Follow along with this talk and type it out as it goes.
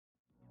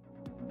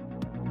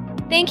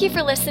Thank you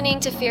for listening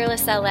to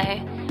Fearless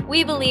LA.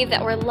 We believe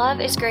that where love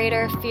is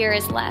greater, fear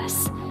is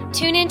less.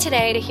 Tune in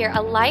today to hear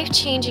a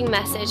life-changing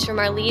message from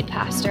our lead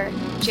pastor,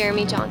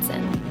 Jeremy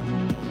Johnson.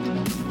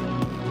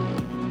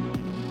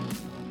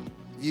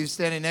 If you're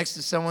standing next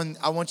to someone,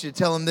 I want you to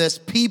tell them this: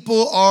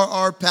 people are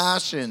our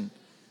passion,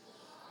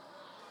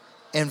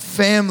 and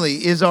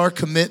family is our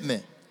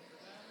commitment.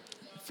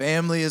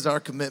 Family is our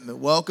commitment.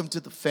 Welcome to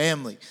the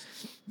family.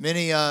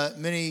 Many,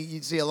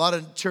 you see a lot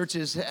of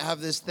churches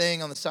have this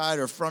thing on the side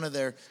or front of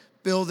their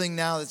building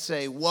now that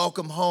say,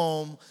 welcome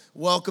home,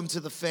 welcome to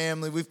the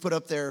family. We've put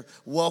up there,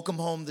 welcome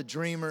home the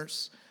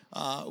dreamers.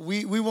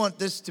 We want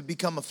this to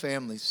become a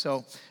family.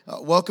 So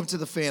welcome to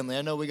the family.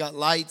 I know we got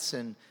lights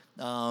and,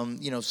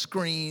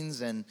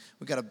 screens, and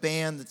we got a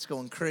band that's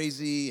going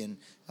crazy,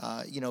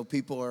 and,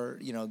 people are,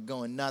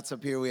 going nuts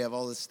up here. We have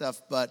all this stuff.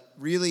 But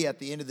really, at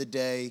the end of the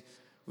day,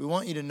 we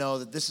want you to know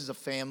that this is a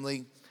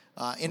family.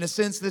 In a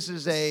sense, this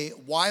is a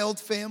wild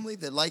family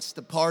that likes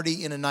to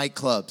party in a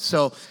nightclub.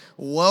 So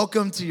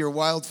welcome to your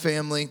wild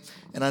family.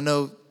 And I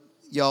know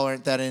y'all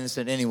aren't that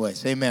innocent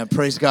anyways. Amen.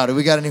 Praise God. Have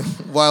we got any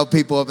wild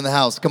people up in the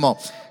house? Come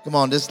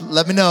on. Just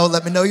let me know.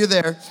 Let me know you're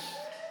there.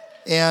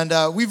 And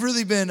we've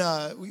really been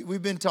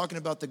we've been talking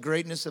about the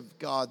greatness of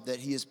God that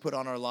He has put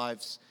on our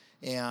lives,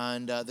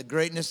 and the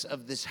greatness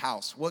of this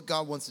house, what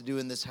God wants to do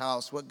in this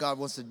house, what God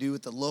wants to do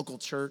with the local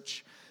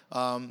church.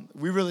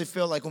 We really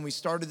feel like when we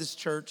started this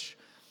church,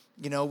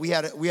 we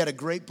had a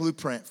great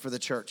blueprint for the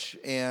church.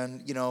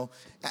 And,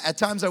 at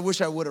times I wish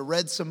I would have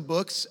read some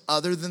books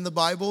other than the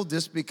Bible,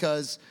 just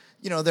because,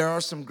 there are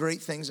some great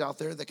things out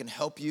there that can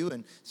help you,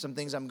 and some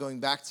things I'm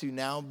going back to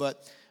now.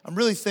 But I'm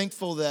really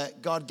thankful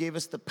that God gave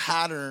us the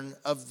pattern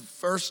of the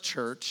first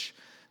church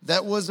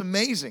that was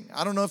amazing.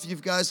 I don't know if you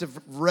guys have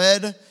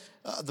read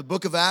the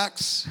book of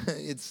Acts.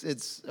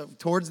 It's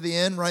towards the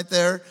end right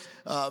there.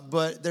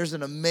 But there's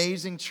an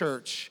amazing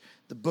church.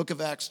 The book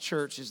of Acts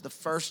church is the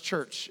first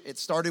church. It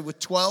started with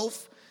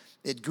 12.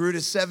 It grew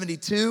to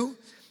 72.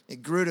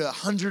 It grew to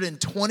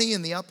 120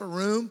 in the upper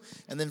room.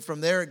 And then from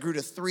there, it grew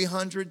to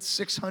 300,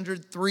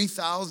 600,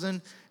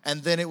 3,000.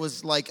 And then it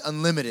was like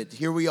unlimited.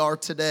 Here we are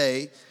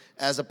today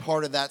as a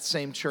part of that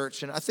same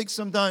church. And I think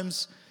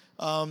sometimes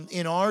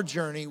in our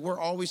journey, we're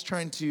always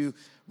trying to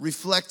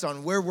reflect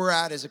on where we're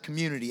at as a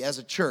community, as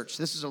a church.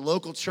 This is a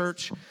local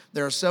church.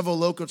 There are several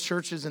local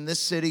churches in this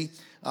city.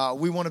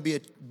 We want to be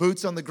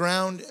boots on the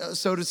ground,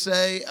 so to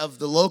say, of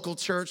the local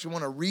church. We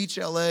want to reach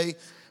LA.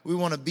 We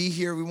want to be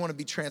here. We want to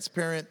be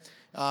transparent.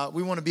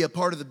 We want to be a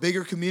part of the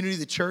bigger community,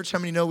 the church. How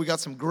many know we got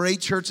some great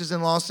churches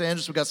in Los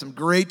Angeles? We got some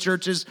great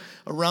churches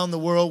around the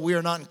world. We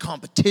are not in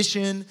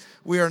competition.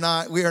 We are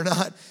not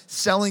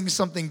selling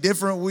something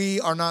different. We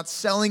are not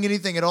selling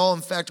anything at all.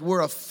 In fact,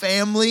 we're a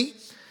family.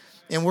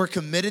 And we're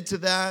committed to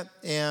that,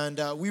 and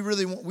we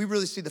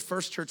really see the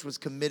first church was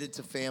committed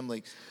to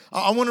family.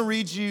 I want to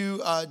read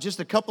you just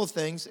a couple of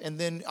things, and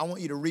then I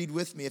want you to read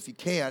with me if you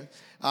can.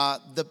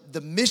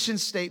 The mission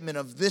statement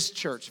of this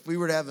church, if we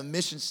were to have a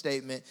mission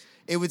statement,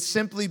 it would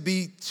simply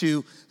be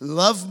to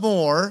love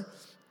more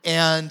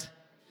and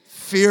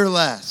fear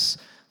less.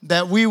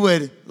 That we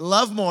would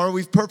love more.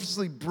 We've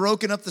purposely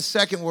broken up the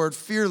second word,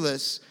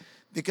 fearless,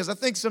 because I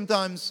think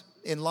sometimes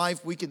in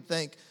life we can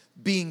think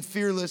being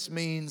fearless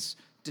means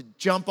to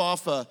jump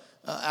off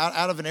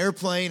out of an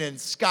airplane and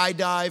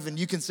skydive, and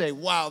you can say,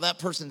 wow, that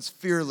person's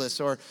fearless.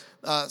 Or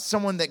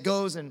someone that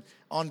goes and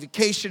on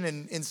vacation,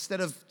 and instead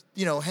of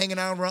hanging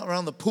out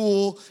around the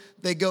pool,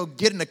 they go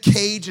get in a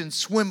cage and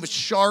swim with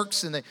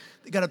sharks, and they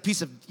got a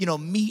piece of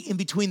meat in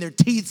between their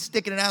teeth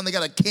sticking it out, and they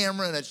got a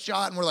camera and a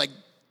shot, and we're like,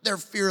 they're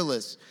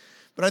fearless.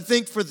 But I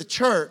think for the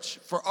church,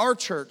 for our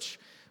church,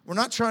 we're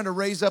not trying to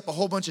raise up a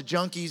whole bunch of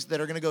junkies that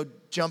are going to go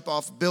jump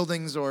off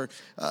buildings or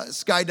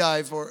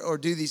skydive or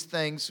do these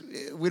things.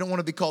 We don't want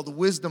to be called the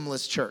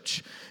wisdomless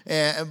church,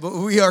 but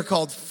we are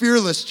called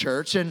fearless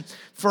church. And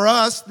for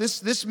us,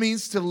 this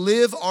means to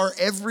live our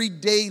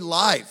everyday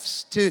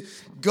lives, to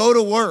go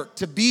to work,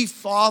 to be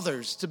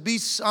fathers, to be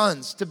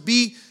sons,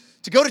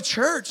 to go to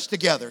church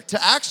together,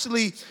 to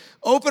actually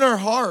open our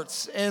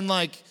hearts and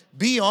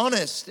be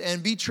honest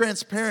and be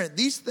transparent.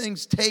 These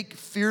things take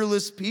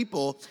fearless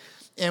people.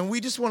 And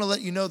we just want to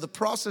let you know the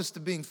process to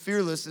being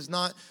fearless is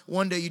not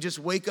one day you just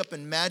wake up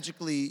and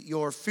magically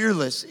you're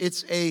fearless.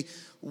 It's a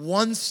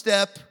one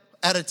step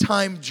at a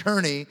time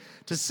journey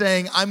to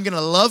saying, I'm going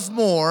to love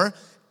more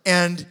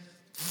and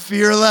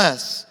fear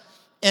less.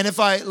 And if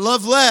I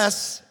love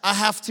less, I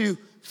have to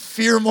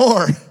fear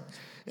more.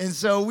 And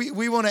so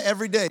we want to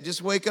every day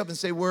just wake up and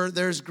say, where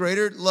there's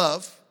greater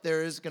love,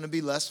 there is going to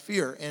be less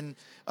fear. And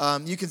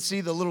you can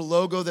see the little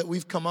logo that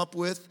we've come up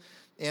with.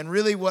 And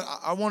really what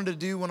I wanted to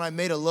do when I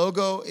made a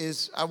logo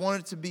is I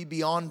wanted it to be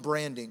beyond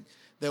branding.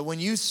 That when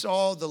you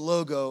saw the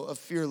logo of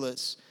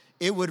Fearless,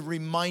 it would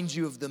remind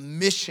you of the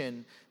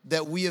mission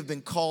that we have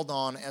been called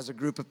on as a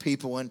group of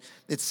people. And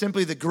it's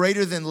simply the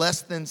greater than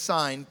less than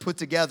sign put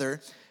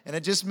together. And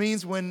it just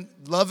means when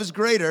love is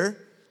greater,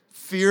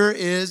 fear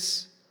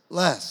is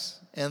less.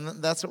 And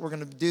that's what we're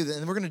going to do.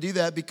 And we're going to do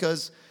that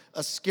because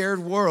A scared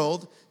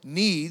world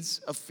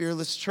needs a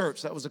fearless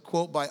church. That was a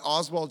quote by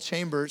Oswald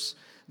Chambers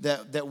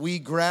that we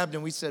grabbed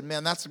and we said,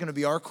 man, that's going to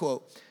be our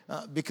quote.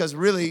 Because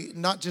really,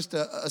 not just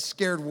a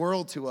scared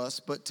world to us,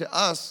 but to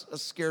us, a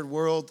scared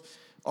world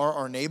are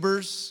our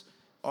neighbors.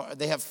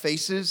 They have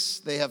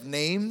faces, they have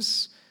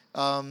names.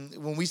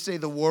 When we say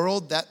the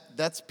world,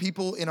 that's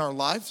people in our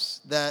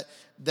lives that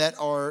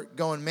are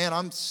going, man,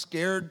 I'm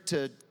scared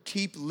to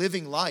keep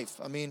living life.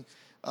 I mean,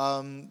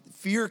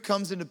 fear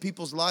comes into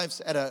people's lives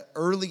at an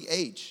early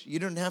age. You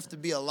don't have to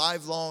be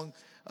alive long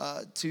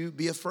to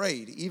be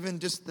afraid. Even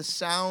just the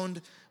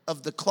sound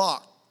of the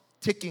clock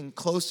ticking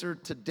closer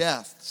to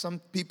death. Some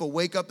people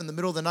wake up in the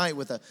middle of the night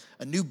with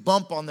a new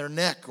bump on their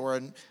neck, or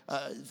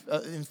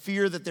in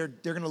fear that they're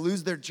going to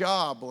lose their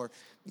job, or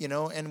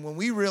and when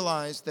we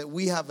realize that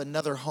we have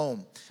another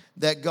home,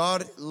 that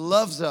God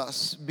loves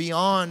us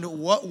beyond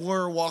what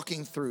we're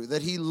walking through,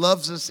 that he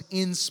loves us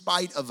in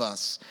spite of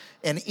us,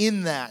 and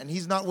in that, and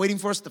he's not waiting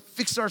for us to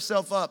fix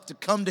ourselves up to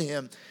come to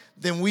him,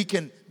 then we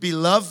can be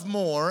loved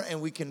more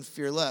and we can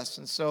fear less.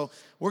 And so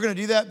we're going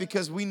to do that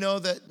because we know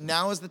that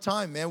now is the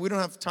time, man. We don't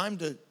have time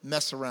to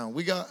mess around.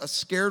 We got a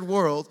scared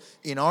world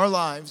in our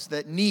lives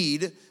that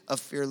need a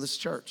fearless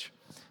church.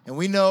 And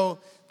we know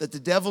that the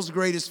devil's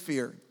greatest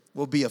fear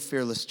will be a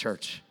fearless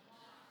church.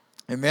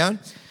 Amen?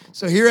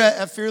 So here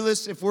at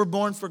Fearless, if we're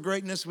born for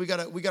greatness, we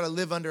gotta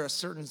live under a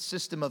certain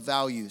system of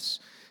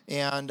values.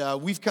 And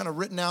we've kind of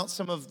written out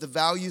some of the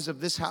values of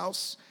this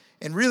house.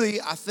 And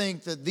really, I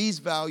think that these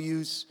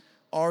values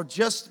are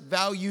just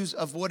values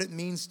of what it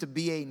means to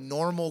be a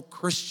normal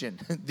Christian.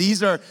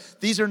 These are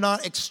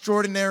not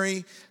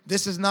extraordinary.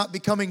 This is not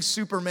becoming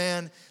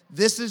Superman.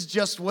 This is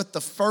just what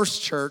the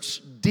first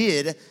church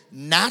did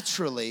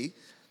naturally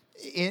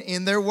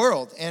in their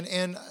world.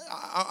 And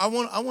I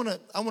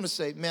want to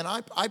say, man,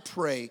 I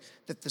pray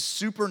that the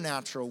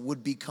supernatural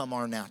would become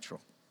our natural.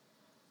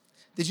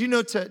 Did you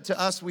know to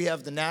us we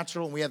have the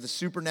natural and we have the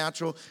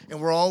supernatural, and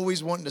we're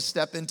always wanting to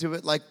step into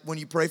it, like when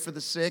you pray for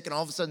the sick and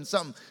all of a sudden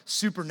something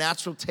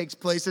supernatural takes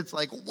place. It's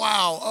like,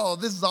 wow, oh,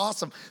 this is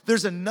awesome.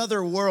 There's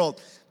another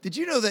world. Did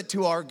you know that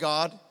to our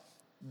God,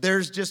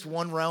 there's just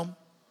one realm?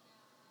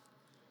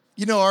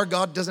 You know, our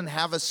God doesn't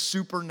have a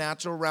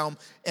supernatural realm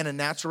and a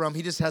natural realm.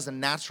 He just has a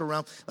natural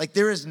realm. Like,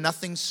 there is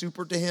nothing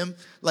super to him.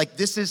 Like,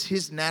 this is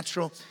his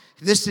natural.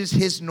 This is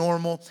his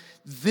normal.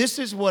 This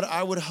is what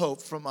I would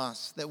hope from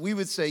us, that we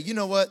would say, you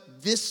know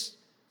what? This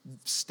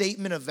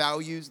statement of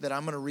values that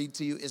I'm going to read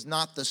to you is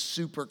not the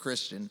super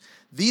Christian.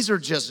 These are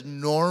just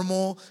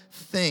normal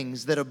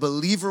things that a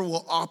believer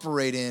will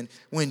operate in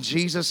when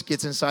Jesus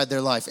gets inside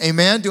their life.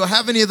 Amen? Do I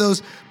have any of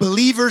those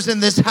believers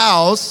in this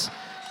house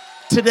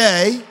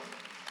today?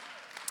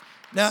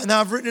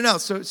 Now I've written it out,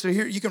 so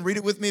here, you can read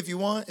it with me if you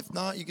want. If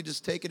not, you can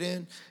just take it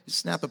in,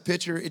 snap a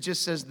picture. It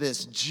just says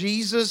this: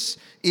 Jesus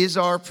is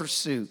our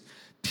pursuit.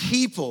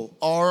 People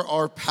are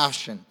our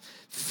passion.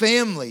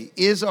 Family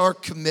is our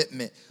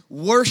commitment.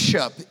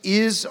 Worship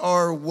is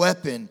our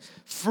weapon.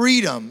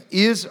 Freedom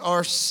is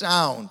our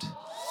sound.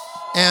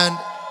 And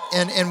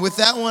with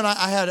that one,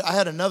 I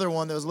had another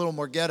one that was a little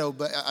more ghetto,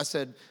 but I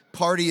said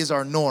party is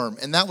our norm,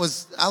 and I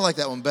like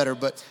that one better.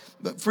 But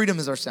freedom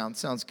is our sound.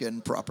 Sounds good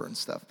and proper and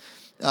stuff.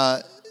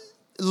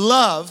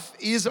 Love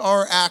is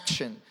our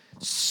action.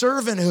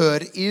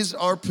 Servanthood is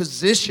our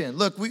position.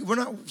 Look, we're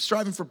not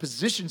striving for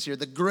positions here.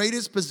 The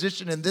greatest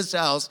position in this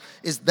house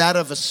is that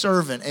of a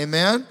servant.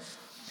 Amen?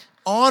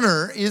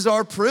 Honor is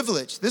our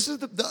privilege. This is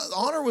the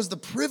honor was the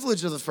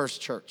privilege of the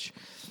first church.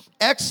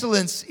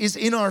 Excellence is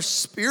in our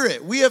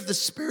spirit. We have the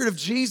Spirit of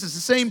Jesus,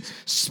 the same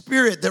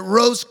Spirit that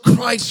rose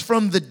Christ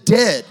from the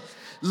dead,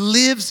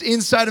 lives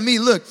inside of me.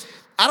 Look,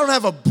 I don't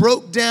have a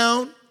broke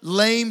down,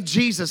 lame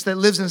Jesus that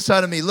lives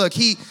inside of me. Look,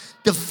 he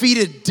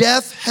defeated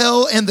death,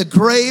 hell, and the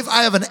grave.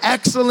 I have an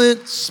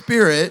excellent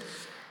spirit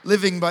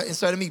living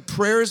inside of me.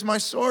 Prayer is my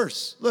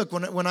source. Look,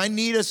 when I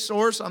need a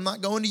source, I'm not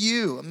going to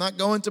you. I'm not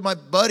going to my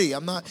buddy.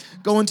 I'm not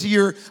going to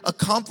your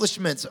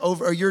accomplishments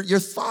or your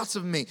thoughts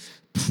of me.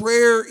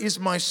 Prayer is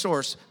my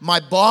source. My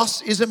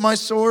boss isn't my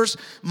source.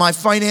 My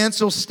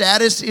financial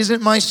status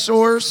isn't my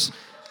source.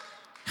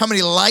 How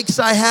many likes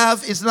I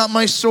have is not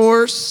my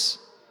source.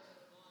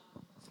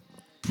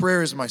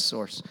 Prayer is my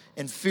source,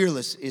 and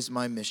fearless is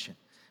my mission.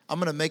 I'm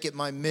going to make it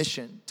my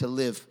mission to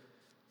live,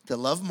 to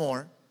love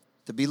more,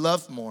 to be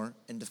loved more,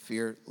 and to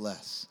fear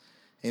less.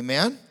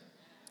 Amen?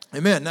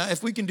 Amen. Now,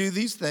 if we can do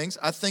these things,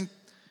 I think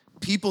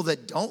people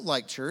that don't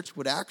like church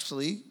would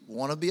actually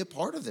want to be a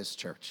part of this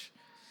church.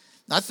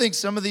 I think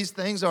some of these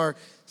things are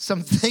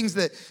some things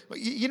that,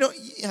 you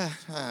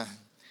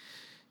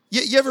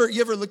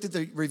ever looked at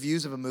the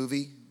reviews of a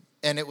movie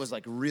and it was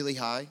like really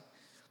high?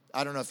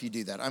 I don't know if you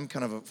do that. I'm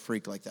kind of a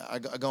freak like that. I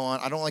go on.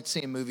 I don't like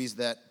seeing movies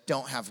that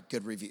don't have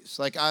good reviews.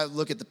 Like, I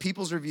look at the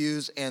people's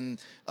reviews and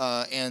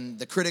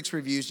the critics'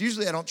 reviews.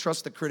 Usually I don't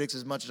trust the critics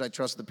as much as I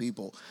trust the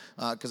people,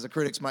 because the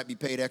critics might be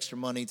paid extra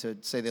money to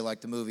say they like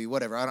the movie,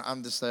 whatever.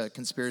 I'm just a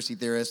conspiracy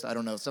theorist. I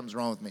don't know. Something's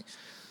wrong with me.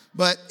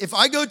 But if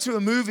I go to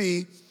a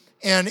movie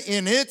and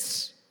they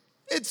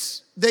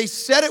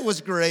said it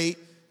was great,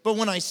 but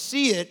when I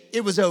see it,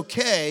 it was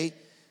okay.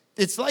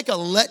 It's like a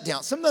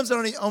letdown. Sometimes I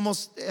don't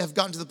almost have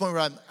gotten to the point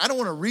where I don't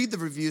want to read the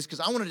reviews because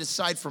I want to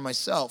decide for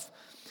myself.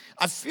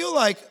 I feel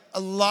like a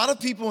lot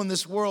of people in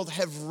this world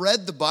have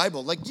read the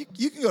Bible. Like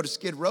you can go to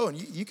Skid Row and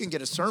you can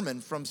get a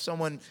sermon from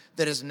someone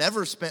that has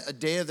never spent a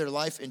day of their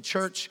life in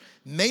church,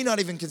 may not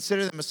even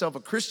consider themselves a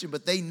Christian,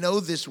 but they know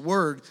this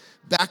word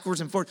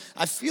backwards and forwards.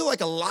 I feel like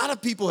a lot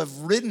of people have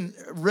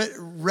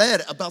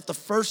read about the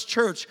first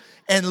church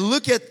and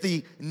look at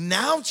the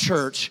now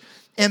church,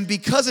 and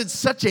because it's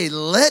such a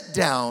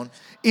letdown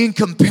in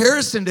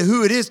comparison to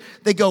who it is,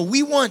 they go,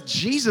 we want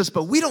Jesus,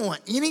 but we don't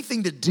want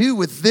anything to do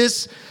with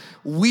this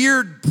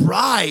weird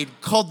bride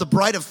called the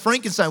Bride of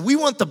Frankenstein. We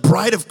want the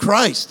Bride of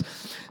Christ.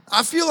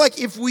 I feel like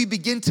if we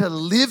begin to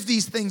live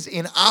these things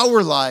in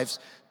our lives,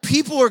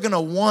 people are going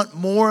to want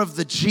more of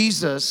the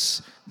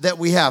Jesus that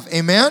we have.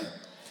 Amen?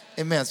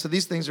 Amen. So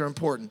these things are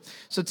important.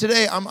 So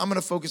today I'm going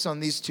to focus on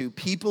these two.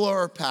 People are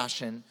our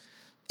passion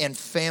and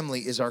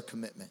family is our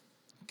commitment.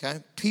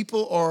 Okay?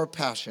 People are our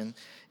passion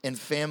and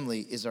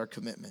family is our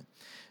commitment.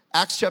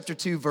 Acts chapter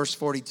 2, verse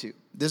 42.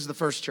 This is the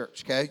first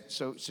church, okay?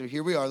 So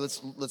here we are.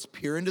 Let's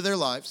peer into their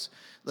lives.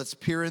 Let's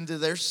peer into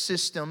their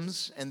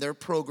systems and their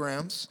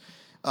programs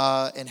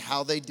and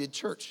how they did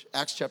church.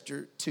 Acts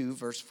chapter 2,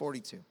 verse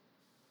 42.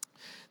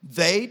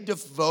 They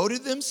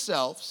devoted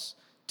themselves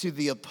to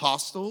the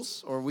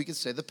apostles, or we could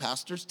say the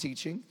pastor's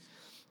teaching,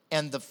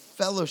 and the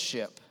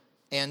fellowship,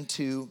 and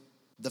to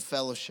the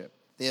fellowship.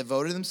 They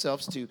devoted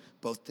themselves to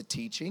both the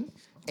teaching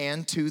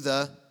and to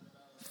the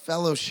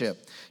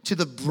fellowship, to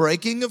the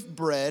breaking of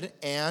bread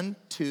and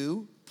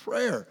to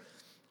prayer.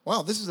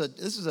 Wow, this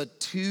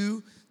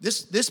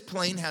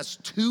plane has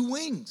two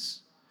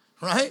wings,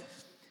 right?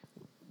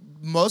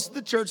 Most of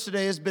the church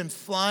today has been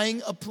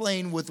flying a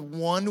plane with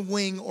one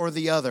wing or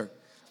the other.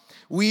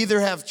 We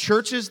either have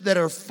churches that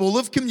are full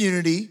of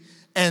community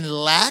and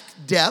lack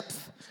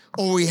depth,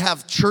 or we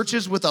have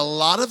churches with a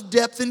lot of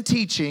depth in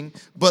teaching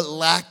but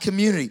lack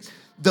community.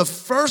 The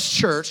first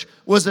church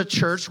was a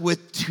church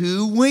with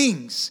two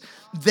wings.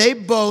 They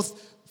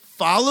both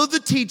followed the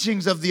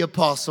teachings of the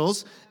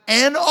apostles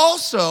and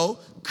also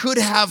could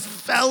have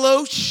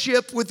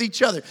fellowship with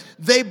each other.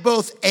 They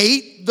both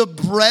ate the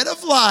bread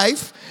of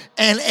life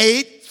and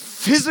ate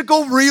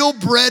physical, real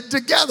bread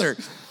together.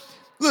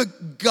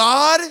 Look,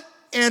 God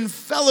and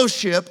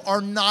fellowship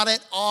are not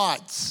at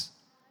odds.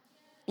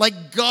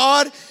 Like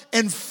God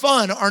and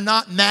fun are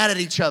not mad at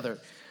each other.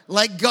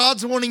 Like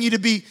God's wanting you to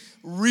be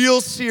real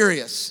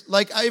serious.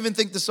 Like I even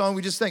think the song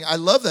we just sang, I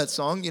love that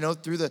song,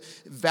 through the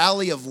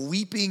valley of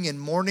weeping and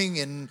mourning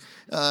and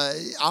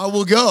I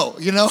will go,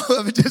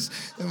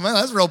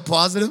 that's real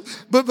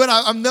positive. But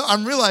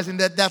I'm realizing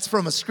that that's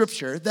from a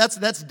scripture.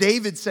 That's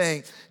David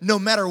saying, no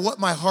matter what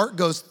my heart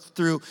goes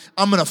through,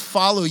 I'm going to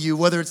follow you,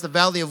 whether it's the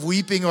valley of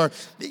weeping or,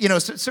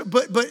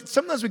 but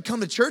sometimes we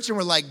come to church and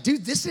we're like,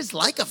 dude, this is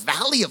like a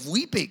valley of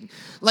weeping.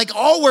 Like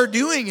all we're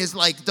doing is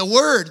like the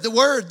word,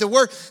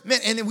 man.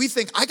 And then we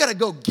think I got to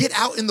go get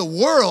out in the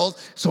world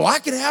so I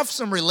can have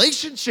some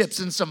relationships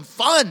and some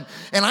fun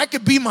and I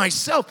could be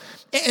myself.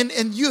 And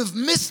you have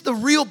missed the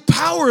real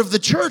power of the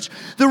church.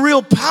 The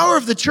real power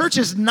of the church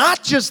is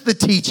not just the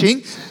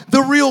teaching.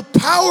 The real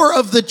power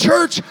of the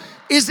church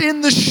is in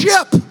the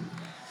ship,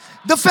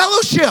 the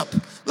fellowship.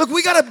 Look,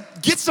 we got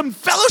to get some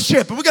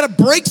fellowship and we got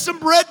to break some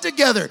bread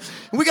together.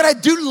 And we got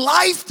to do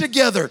life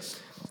together.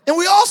 And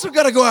we also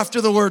got to go after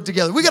the word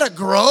together. We got to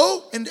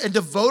grow and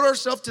devote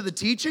ourselves to the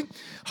teaching.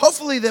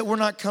 Hopefully that we're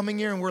not coming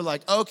here and we're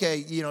like,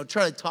 okay,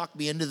 try to talk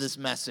me into this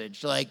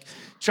message. Like,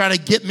 try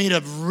to get me to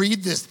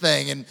read this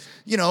thing. And,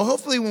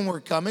 hopefully when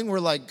we're coming, we're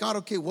like, God,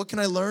 okay, what can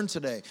I learn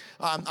today?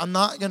 I'm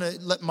not going to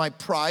let my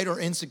pride or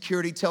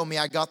insecurity tell me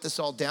I got this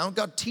all down.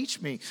 God,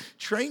 teach me,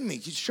 train me,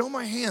 show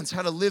my hands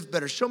how to live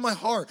better, show my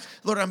heart.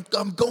 Lord,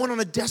 I'm going on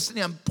a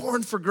destiny. I'm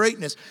born for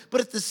greatness.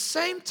 But at the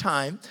same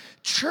time,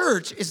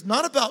 church is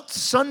not about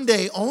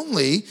Sunday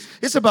only.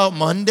 It's about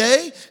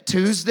Monday,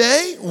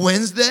 Tuesday,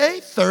 Wednesday,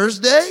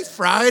 Thursday,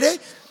 Friday.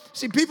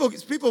 See,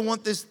 people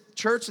want this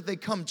church that they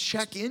come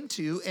check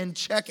into and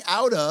check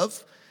out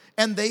of,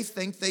 and they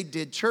think they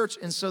did church,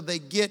 and so they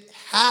get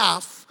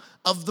half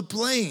of the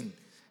plane.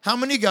 How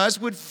many guys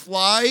would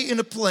fly in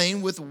a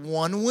plane with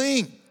one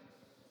wing?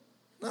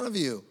 None of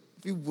you.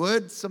 If you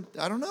would,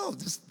 I don't know,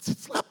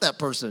 just slap that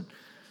person,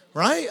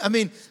 right? I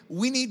mean,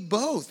 we need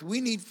both.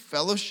 We need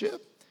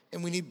fellowship,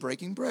 and we need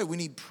breaking bread. We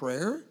need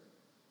prayer.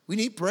 We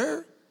need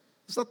prayer.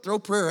 Let's not throw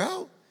prayer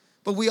out,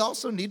 but we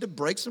also need to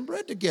break some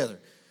bread together.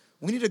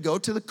 We need to go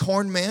to the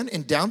Corn Man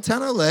in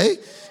downtown LA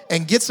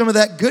and get some of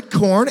that good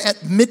corn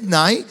at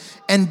midnight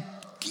and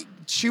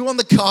chew on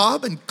the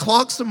cob and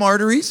clog some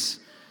arteries,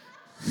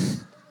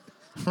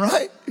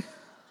 right?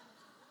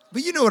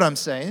 But you know what I'm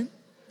saying.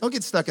 Don't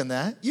get stuck in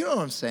that. You know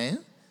what I'm saying.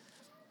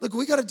 Look,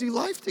 we got to do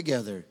life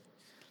together.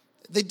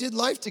 They did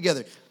life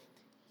together.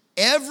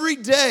 Every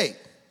day,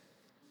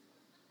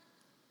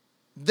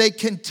 they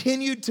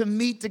continued to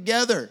meet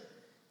together.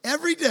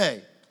 Every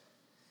day.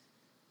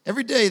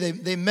 Every day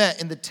they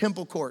met in the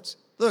temple courts.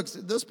 Look,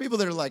 those people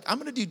that are like, I'm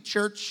going to do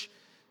church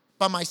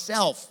by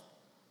myself.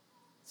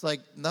 It's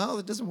like, no,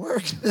 it doesn't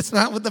work. That's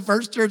not what the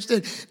first church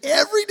did.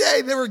 Every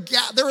day they were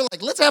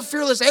like, let's have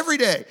Fearless every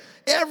day.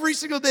 Every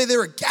single day they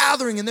were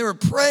gathering and they were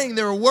praying,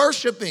 they were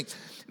worshiping.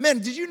 Man,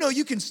 did you know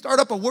you can start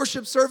up a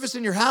worship service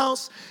in your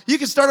house? You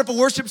can start up a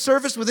worship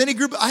service with any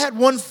group. I had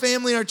one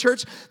family in our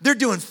church. They're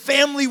doing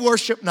family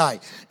worship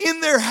night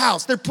in their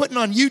house. They're putting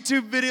on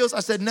YouTube videos.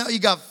 I said, now you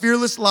got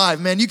Fearless Live,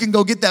 man. You can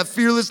go get that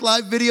Fearless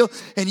Live video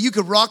and you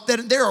could rock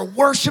that. They are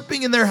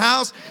worshiping in their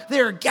house. They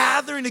are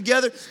gathering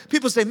together.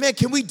 People say, man,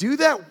 can we do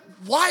that?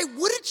 Why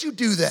wouldn't you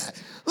do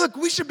that? Look,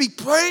 we should be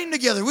praying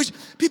together.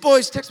 People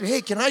always text me,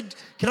 hey, can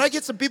I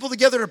get some people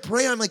together to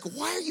pray? I'm like,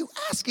 why are you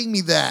asking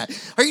me that?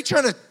 Are you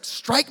trying to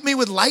strike me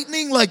with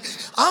lightning? Like,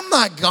 I'm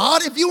not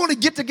God. If you want to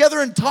get together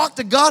and talk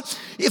to God,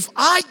 if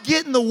I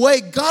get in the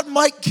way, God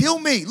might kill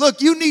me. Look,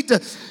 you need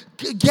to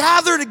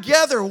gather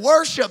together,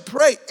 worship,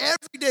 pray.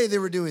 Every day they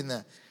were doing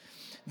that.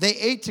 They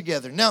ate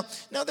together. Now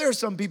there are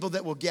some people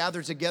that will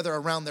gather together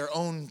around their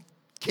own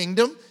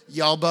kingdom.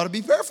 Y'all better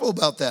be careful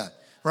about that.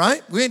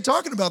 Right? We ain't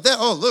talking about that.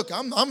 Oh, look,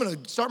 I'm going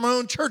to start my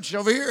own church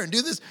over here and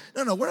do this.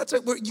 No, we're not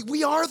talking.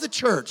 We are the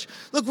church.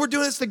 Look, we're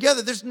doing this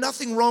together. There's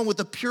nothing wrong with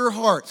the pure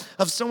heart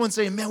of someone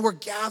saying, man, we're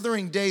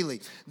gathering daily.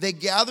 They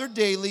gathered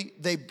daily.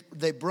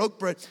 They broke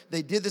bread.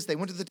 They did this. They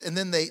went to and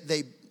then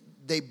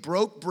they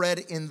broke bread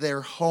in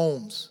their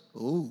homes.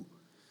 Ooh.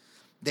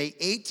 They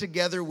ate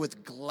together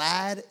with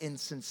glad and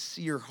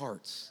sincere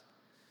hearts.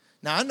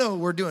 Now, I know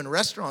we're doing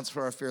restaurants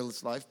for our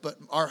Fearless Life, but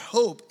our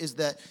hope is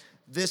that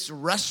this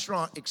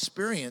restaurant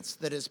experience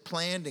that is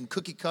planned and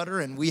cookie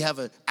cutter, and we have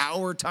an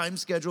hour time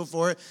schedule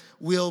for it,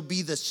 will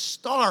be the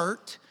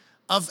start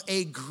of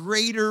a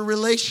greater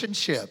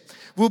relationship.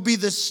 Will be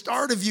the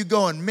start of you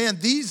going, man,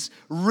 these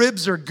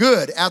ribs are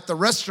good at the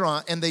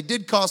restaurant, and they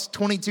did cost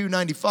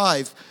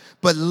 $22.95.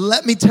 But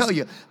let me tell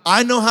you,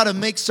 I know how to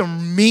make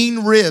some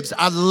mean ribs.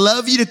 I'd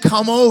love you to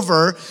come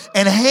over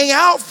and hang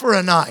out for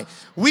a night.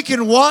 We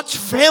can watch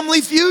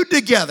Family Feud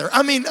together.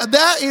 I mean,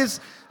 that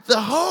is the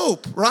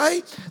hope,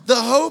 right?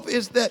 The hope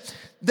is that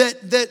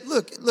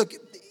look,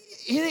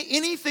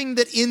 anything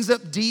that ends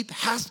up deep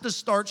has to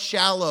start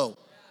shallow,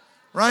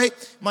 right?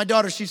 My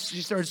daughter, she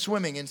started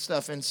swimming and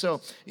stuff, and so,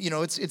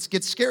 it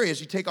gets scary.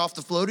 As you take off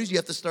the floaties, you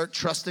have to start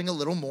trusting a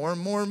little more and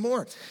more and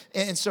more.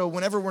 And so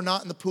whenever we're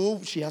not in the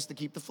pool, she has to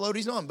keep the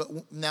floaties on.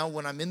 But now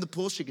when I'm in the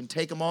pool, she can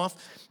take them off.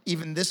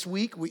 Even this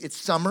week, it's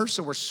summer,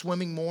 so we're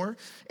swimming more,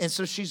 and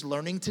so she's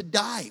learning to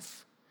dive.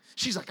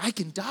 She's like, I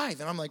can dive.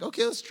 And I'm like,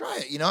 okay, let's try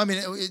it.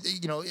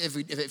 If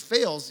it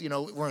fails,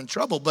 we're in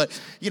trouble. But,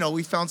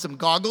 we found some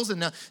goggles,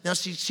 and now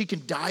she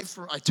can dive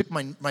I took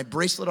my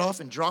bracelet off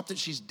and dropped it.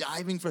 She's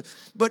diving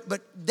but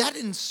that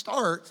didn't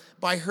start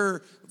by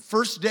her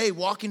first day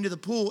walking to the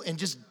pool and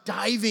just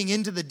diving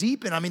into the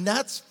deep end. I mean,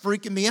 that's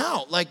freaking me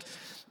out. Like,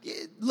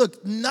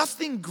 look,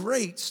 nothing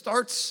great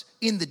starts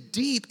in the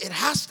deep. It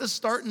has to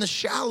start in the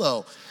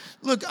shallow.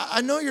 Look, I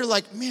know you're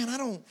like, man, I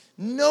don't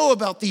know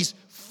about these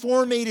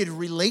formated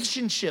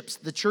relationships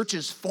the church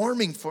is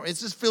forming for. It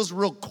just feels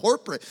real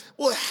corporate.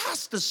 Well, it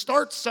has to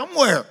start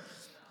somewhere,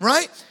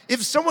 right?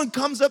 If someone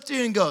comes up to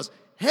you and goes,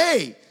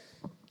 hey,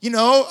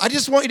 I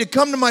just want you to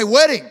come to my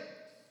wedding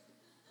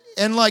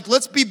and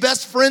let's be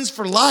best friends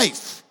for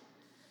life.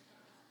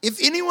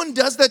 If anyone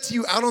does that to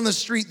you out on the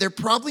street, they're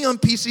probably on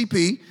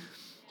PCP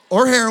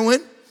or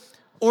heroin,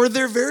 or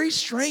they're very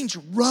strange.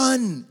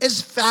 Run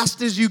as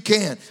fast as you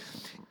can.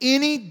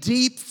 Any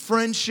deep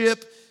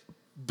friendship,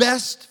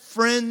 best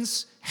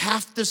friends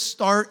have to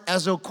start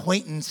as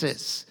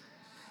acquaintances,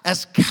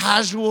 as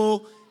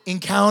casual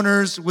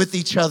encounters with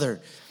each other.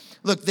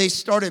 Look, they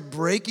started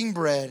breaking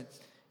bread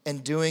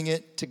and doing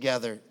it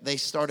together. They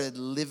started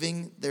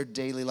living their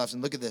daily lives.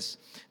 And look at this.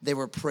 They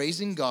were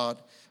praising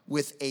God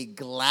with a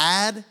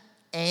glad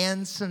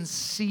and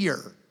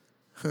sincere.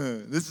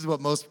 This is what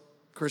most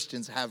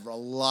Christians have a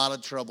lot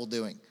of trouble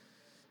doing.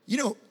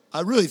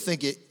 I really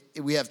think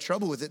we have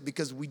trouble with it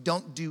because we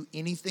don't do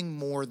anything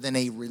more than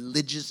a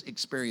religious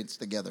experience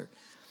together.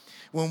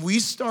 When we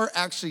start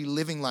actually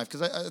living life,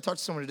 because I talked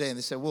to someone today and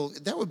they said, well,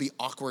 that would be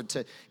awkward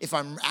if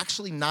I'm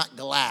actually not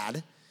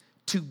glad,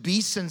 to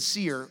be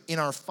sincere in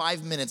our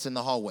 5 minutes in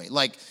the hallway.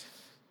 Like,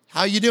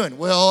 how you doing?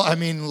 Well,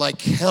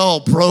 hell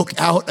broke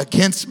out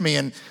against me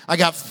and I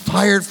got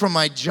fired from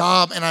my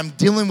job and I'm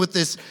dealing with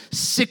this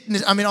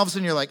sickness. All of a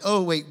sudden you're like,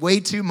 oh, wait, way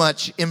too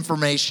much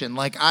information.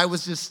 Like, I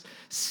was just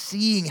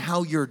seeing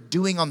how you're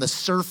doing on the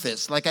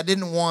surface. Like, I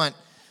didn't want,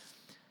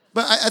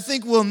 but I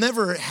think we'll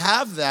never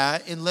have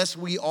that unless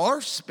we are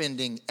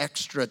spending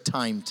extra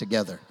time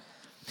together.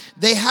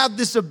 They have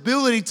this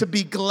ability to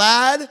be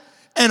glad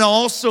and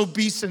also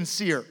be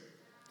sincere.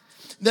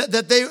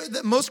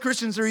 That most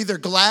Christians are either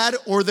glad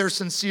or they're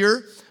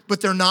sincere, but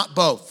they're not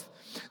both.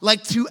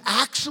 Like, to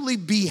actually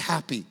be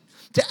happy,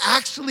 to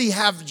actually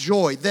have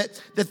joy,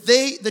 that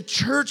the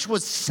church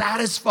was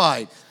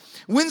satisfied.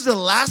 When's the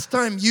last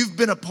time you've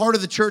been a part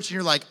of the church and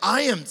you're like,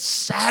 I am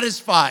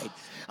satisfied.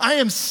 I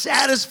am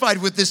satisfied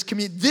with this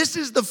community. This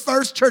is the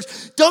first church.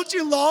 Don't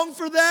you long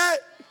for that?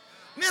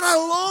 Man, I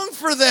long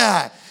for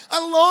that. I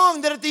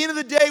long that at the end of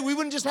the day, we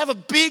wouldn't just have a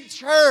big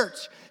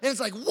church And it's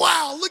like,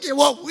 wow, look at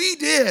what we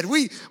did.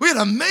 We had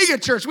a mega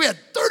church. We had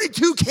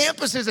 32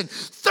 campuses and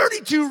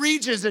 32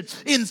 regions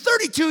in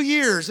 32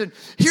 years. And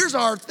here's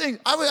our thing.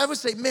 I would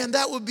say, man,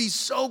 that would be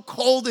so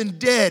cold and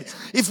dead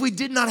if we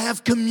did not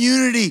have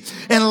community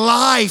and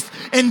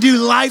life and do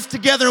life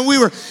together. And we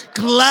were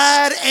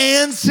glad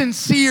and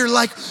sincere.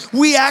 Like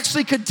we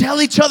actually could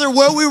tell each other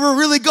what we were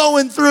really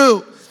going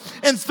through.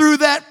 And through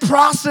that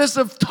process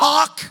of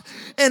talk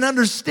and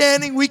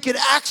understanding, we could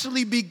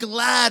actually be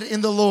glad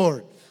in the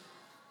Lord.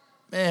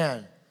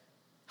 Man,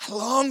 I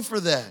long for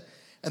that.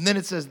 And then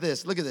it says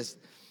this, look at this.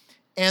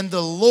 And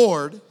the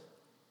Lord,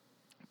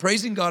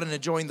 praising God and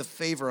enjoying the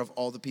favor of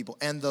all the people,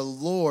 and the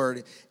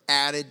Lord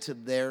added to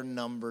their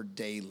number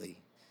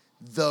daily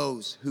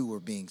those who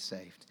were being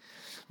saved.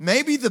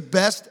 Maybe the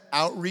best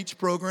outreach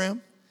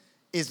program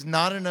is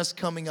not in us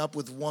coming up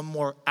with one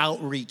more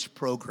outreach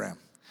program.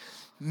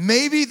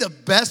 Maybe the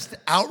best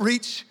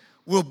outreach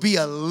will be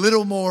a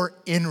little more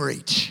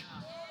inreach.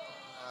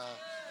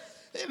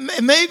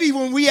 Maybe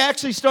when we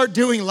actually start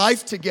doing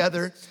life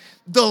together,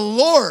 the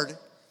Lord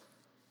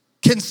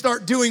can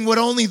start doing what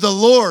only the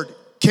Lord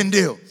can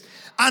do.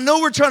 I know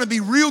we're trying to be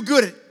real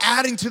good at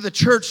adding to the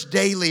church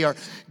daily or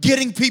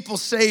getting people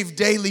saved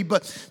daily,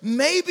 but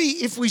maybe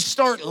if we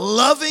start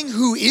loving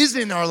who is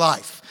in our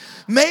life,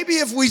 maybe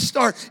if we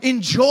start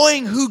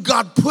enjoying who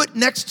God put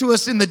next to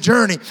us in the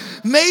journey,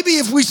 maybe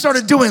if we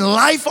started doing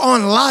life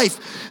on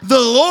life, the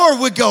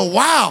Lord would go,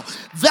 wow,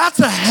 that's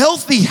a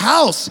healthy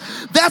house.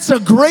 That's a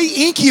great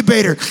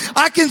incubator.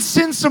 I can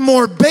send some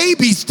more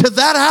babies to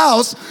that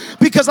house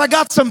because I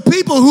got some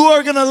people who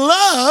are going to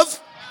love.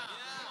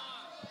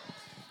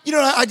 You know,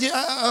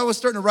 I was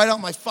starting to write out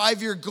my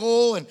 5-year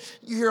goal, and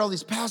you hear all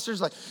these pastors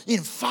like,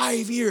 in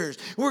 5 years,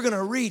 we're going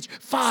to reach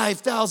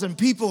 5,000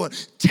 people. In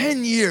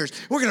 10 years,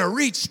 we're going to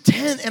reach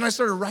 10. And I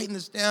started writing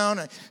this down.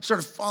 I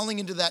started falling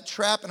into that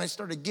trap, and I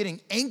started getting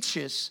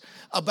anxious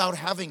about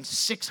having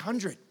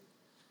 600.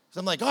 So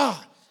I'm like,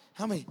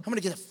 how many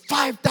get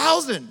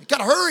 5,000? Got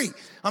to hurry.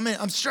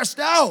 I'm stressed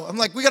out. I'm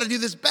like, we got to do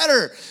this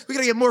better. We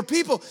got to get more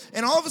people.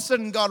 And all of a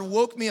sudden, God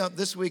woke me up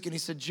this week, and he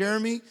said,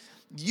 Jeremy,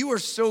 you are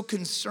so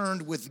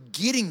concerned with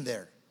getting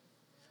there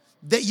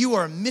that you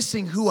are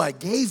missing who I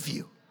gave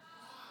you.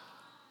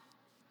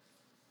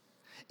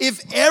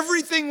 If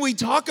everything we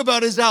talk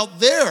about is out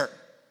there,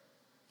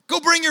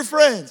 go bring your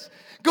friends.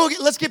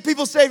 Let's get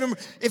people saved.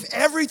 If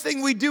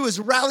everything we do is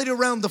rallied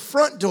around the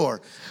front door,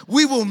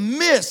 we will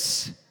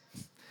miss.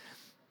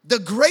 The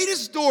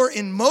greatest door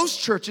in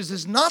most churches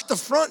is not the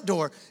front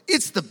door,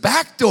 it's the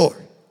back door.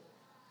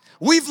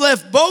 We've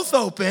left both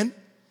open,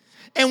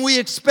 and we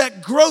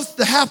expect growth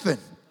to happen.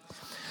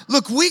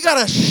 Look, we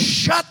got to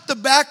shut the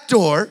back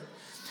door,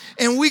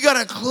 and we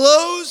got to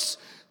close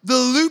the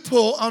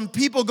loophole on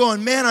people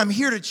going, man, I'm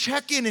here to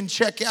check in and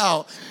check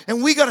out.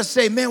 And we got to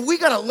say, man, we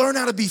got to learn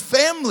how to be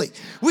family.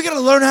 We got to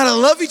learn how to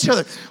love each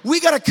other. We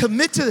got to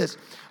commit to this.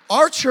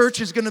 Our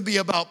church is going to be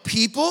about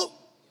people.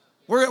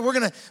 We're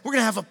going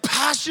to have a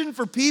passion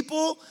for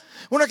people.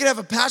 We're not going to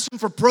have a passion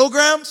for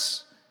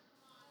programs.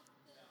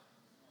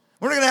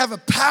 We're not going to have a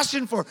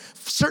passion for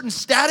certain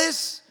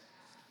status.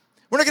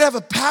 We're not going to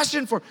have a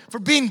passion for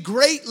being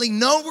greatly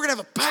known. We're going to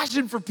have a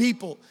passion for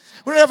people.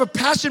 We're going to have a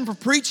passion for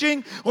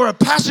preaching or a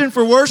passion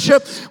for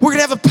worship. We're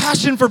going to have a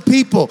passion for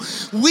people.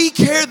 We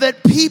care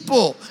that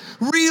people,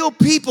 real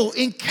people,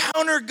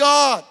 encounter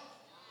God.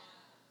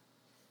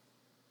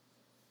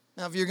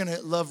 Now, if you're going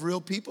to love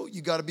real people,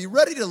 you got to be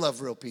ready to love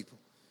real people.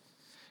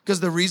 Because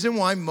the reason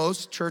why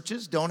most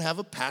churches don't have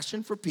a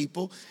passion for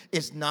people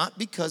is not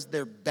because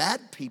they're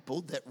bad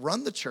people that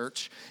run the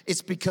church.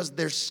 It's because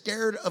they're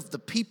scared of the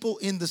people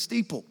in the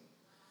steeple.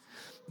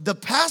 The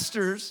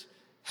pastors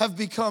have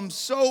become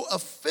so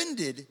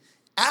offended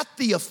at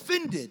the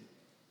offended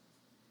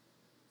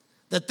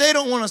that they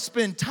don't want to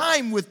spend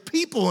time with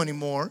people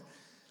anymore.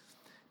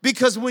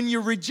 Because when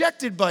you're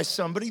rejected by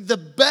somebody, the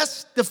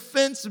best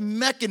defense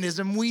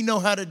mechanism we know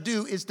how to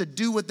do is to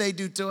do what they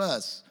do to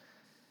us.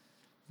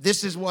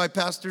 This is why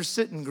pastors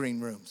sit in green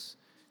rooms,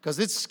 because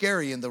it's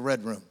scary in the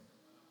red room.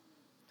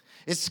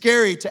 It's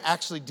scary to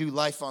actually do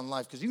life on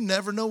life, because you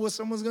never know what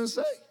someone's going to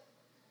say.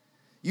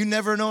 You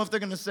never know if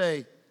they're going to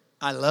say,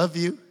 I love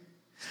you.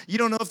 You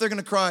don't know if they're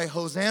going to cry,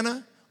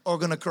 Hosanna, or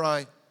going to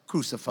cry,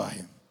 crucify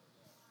him.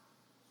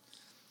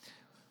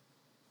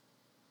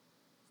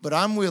 But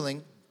I'm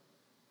willing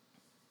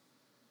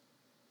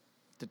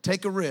to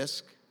take a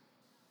risk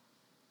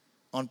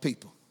on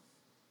people.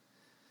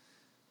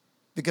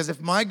 Because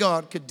if my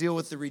God could deal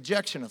with the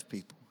rejection of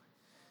people,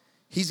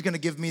 he's going to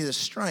give me the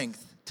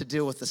strength to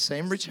deal with the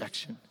same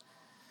rejection,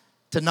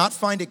 to not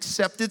find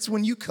acceptance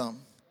when you come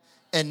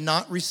and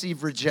not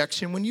receive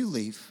rejection when you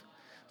leave,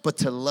 but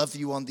to love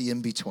you on the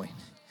in-between.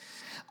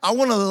 I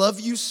want to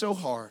love you so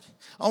hard.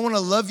 I want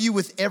to love you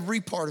with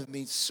every part of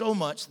me so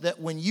much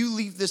that when you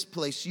leave this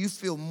place, you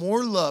feel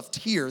more loved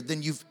here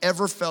than you've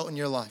ever felt in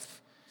your life.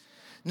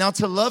 Now,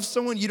 to love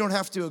someone, you don't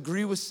have to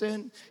agree with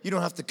sin. You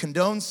don't have to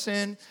condone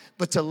sin.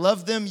 But to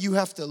love them, you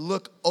have to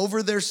look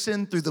over their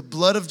sin through the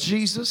blood of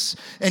Jesus.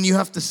 And you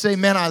have to say,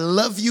 man, I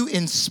love you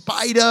in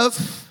spite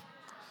of.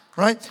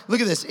 right?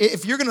 Look at this.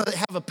 If you're going to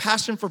have a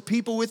passion for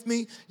people with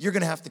me, you're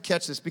going to have to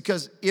catch this,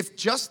 because if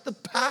just the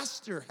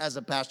pastor has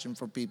a passion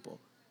for people,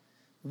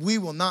 we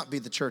will not be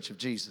the church of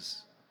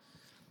Jesus,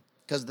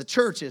 because the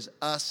church is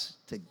us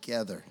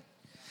together.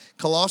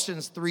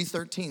 Colossians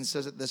 3:13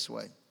 says it this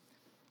way.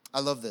 I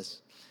love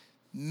this.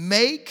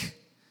 Make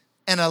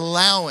an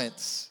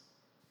allowance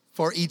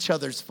for each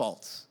other's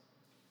faults.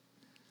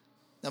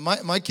 Now,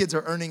 my kids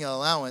are earning an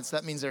allowance.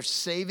 That means they're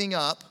saving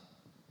up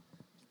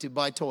to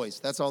buy toys.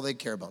 That's all they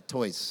care about,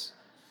 toys,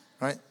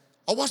 right?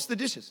 I'll wash the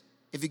dishes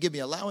if you give me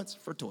allowance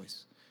for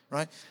toys,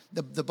 right?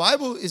 The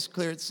Bible is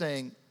clear. It's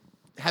saying,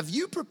 have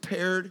you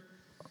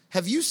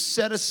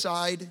set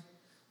aside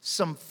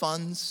some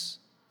funds?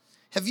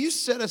 Have you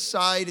set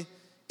aside,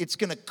 it's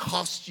going to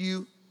cost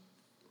you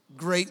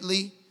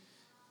greatly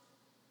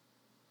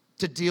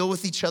to deal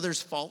with each other's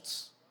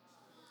faults?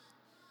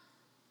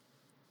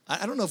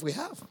 I don't know if we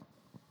have.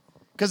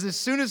 Because as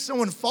soon as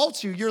someone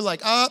faults you, you're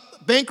like,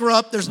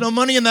 bankrupt, there's no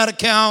money in that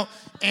account,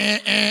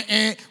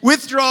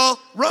 withdraw,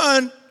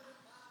 run,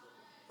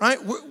 right?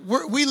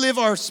 We live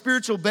our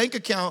spiritual bank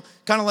account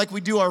kind of like we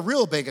do our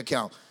real bank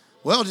account.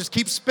 Well, just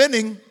keep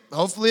spending.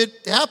 Hopefully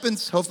it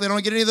happens. Hopefully I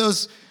don't get any of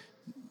those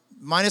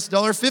minus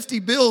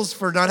 $1.50 bills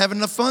for not having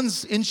enough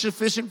funds,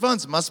 insufficient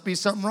funds. Must be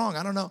something wrong.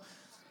 I don't know,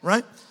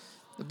 right?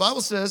 The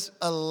Bible says,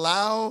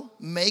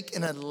 make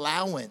an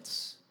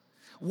allowance.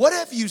 What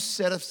have you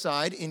set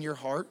aside in your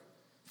heart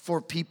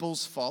for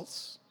people's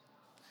faults?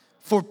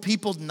 For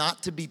people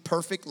not to be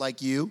perfect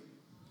like you?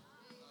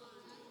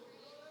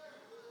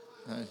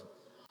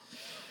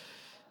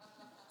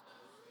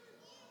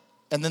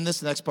 And then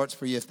this next part's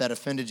for you if that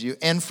offended you.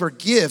 And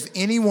forgive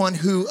anyone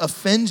who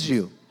offends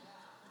you.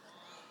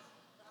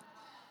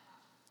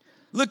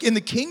 Look, in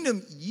the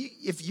kingdom,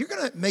 if you're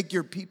going to make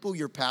your people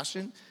your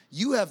passion,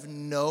 you have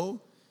no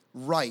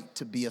right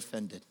to be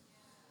offended.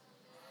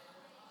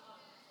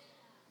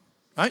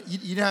 Right?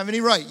 You don't have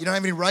any right. You don't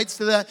have any rights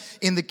to that.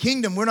 In the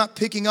kingdom, we're not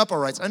picking up our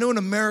rights. I know in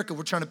America,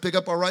 we're trying to pick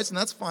up our rights, and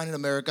that's fine in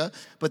America,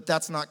 but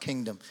that's not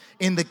kingdom.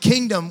 In the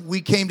kingdom,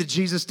 we came to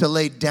Jesus to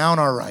lay down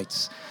our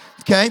rights.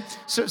 Okay?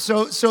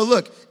 So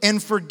look,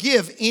 and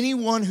forgive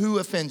anyone who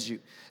offends you.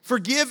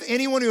 Forgive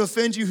anyone who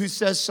offends you who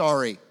says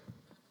sorry.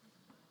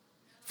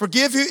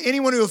 Forgive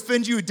anyone who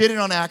offends you who did it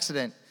on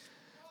accident.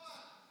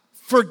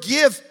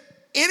 Forgive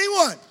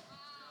anyone.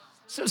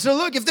 So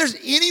look, if there's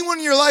anyone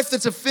in your life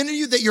that's offended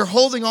you that you're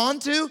holding on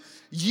to,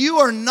 you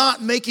are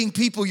not making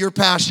people your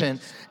passion,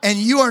 and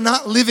you are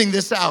not living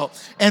this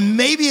out. And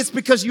maybe it's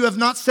because you have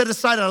not set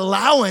aside an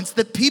allowance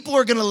that people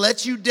are going to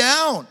let you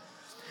down.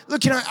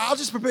 Look, I'll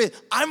just prepare you.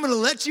 I'm going to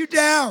let you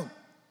down.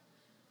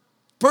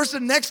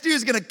 Person next to you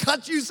is going to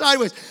cut you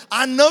sideways.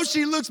 I know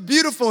she looks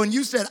beautiful, and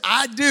you said,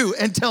 I do,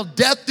 until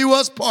death do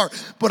us part.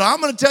 But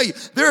I'm going to tell you,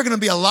 there are going to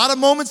be a lot of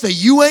moments that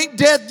you ain't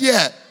dead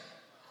yet.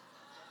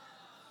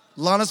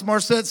 Alanis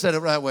Morissette said it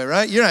right way,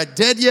 right? You're not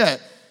dead yet,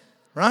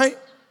 right?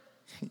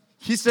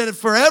 He said it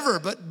forever,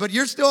 but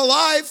you're still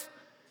alive.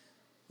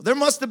 There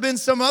must have been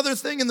some other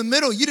thing in the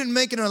middle. You didn't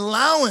make an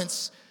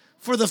allowance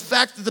for the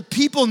fact that the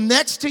people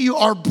next to you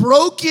are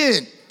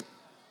broken.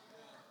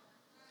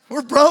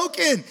 We're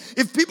broken.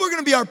 If people are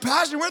going to be our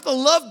passion, we have to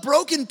love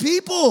broken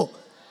people.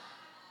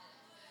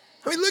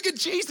 I mean, look at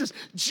Jesus.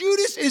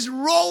 Judas is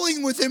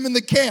rolling with him in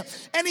the camp,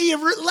 and he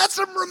lets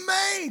him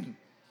remain.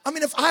 I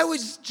mean, if I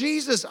was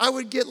Jesus, I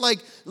would get like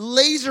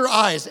laser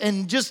eyes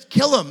and just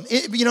kill him.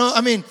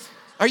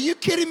 Are you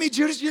kidding me,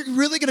 Judas? You're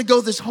really gonna go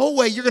this whole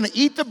way. You're gonna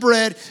eat the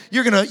bread.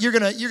 You're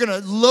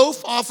gonna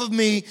loaf off of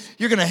me.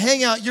 You're gonna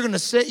hang out. You're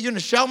gonna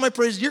shout my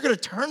praises. You're gonna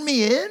turn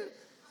me in?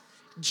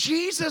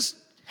 Jesus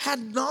had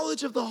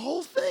knowledge of the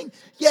whole thing,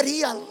 yet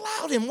he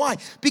allowed him. Why?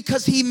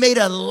 Because he made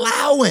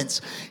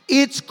allowance.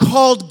 It's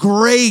called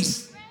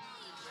grace.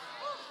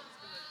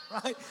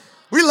 Right?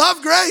 We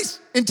love grace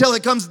until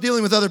it comes to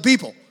dealing with other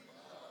people.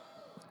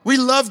 We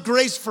love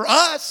grace for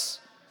us,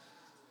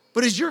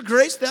 but is your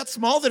grace that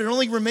small that it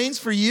only remains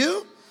for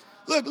you?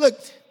 Look,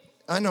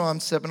 I know I'm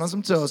stepping on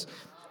some toes.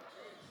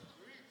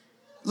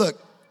 Look,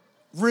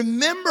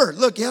 remember,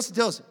 he has to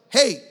tell us,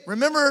 hey,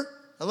 remember,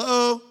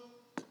 hello,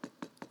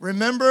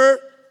 remember,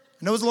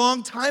 I know it was a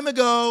long time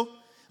ago.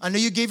 I know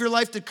you gave your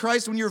life to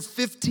Christ when you were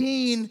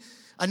 15.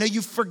 I know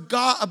you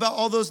forgot about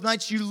all those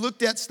nights you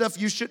looked at stuff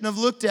you shouldn't have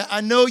looked at.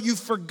 I know you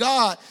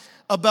forgot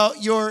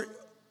about your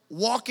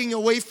walking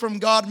away from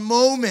God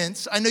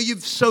moments. I know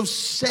you've so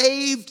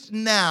saved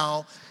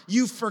now,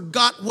 you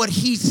forgot what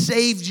he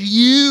saved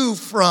you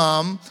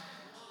from.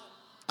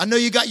 I know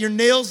you got your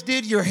nails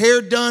did, your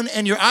hair done,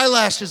 and your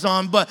eyelashes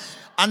on, but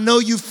I know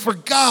you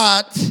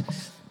forgot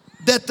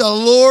that the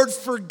Lord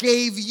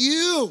forgave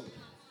you.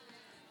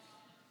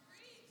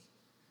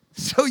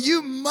 So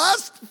you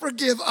must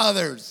forgive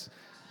others.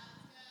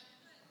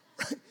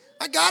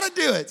 I got to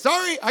do it.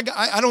 Sorry,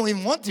 I don't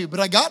even want to, but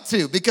I got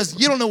to, because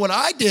you don't know what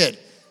I did.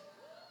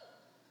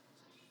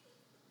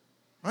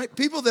 Right?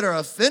 People that are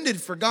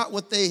offended forgot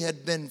what they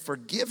had been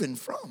forgiven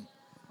from.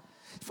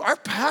 If our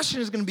passion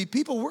is going to be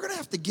people, we're going to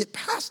have to get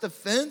past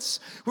offense.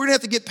 We're going to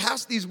have to get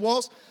past these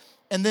walls.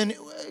 And then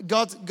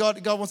God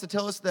wants to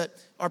tell us that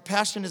our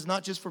passion is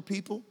not just for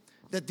people,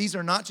 that these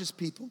are not just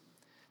people,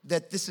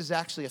 that this is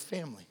actually a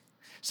family.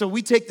 So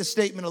we take the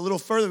statement a little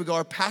further. We go,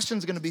 our passion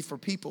is going to be for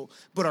people,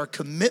 but our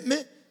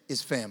commitment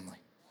is family.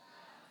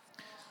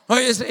 All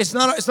right, it's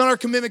not our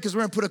commitment because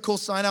we're going to put a cool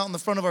sign out in the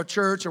front of our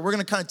church, or we're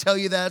going to kind of tell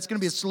you that. It's going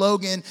to be a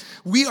slogan.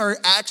 We are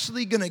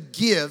actually going to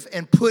give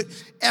and put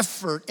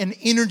effort and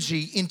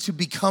energy into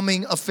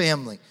becoming a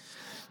family.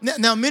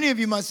 Now, many of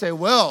you might say,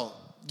 well,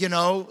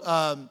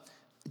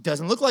 it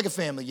doesn't look like a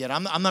family yet.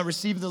 I'm not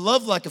receiving the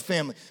love like a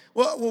family.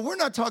 Well, we're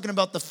not talking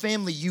about the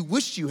family you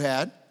wished you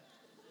had.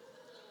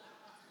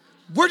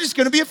 We're just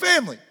going to be a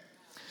family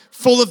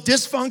full of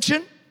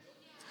dysfunction,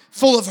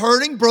 full of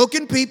hurting,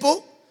 broken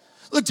people.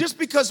 Look, just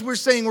because we're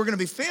saying we're going to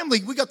be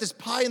family, we got this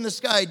pie in the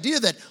sky idea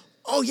that,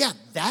 oh yeah,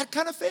 that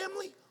kind of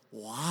family?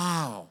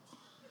 Wow.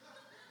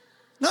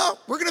 No,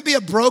 we're going to be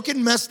a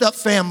broken, messed up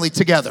family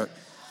together.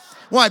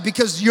 Why?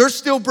 Because you're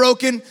still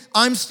broken,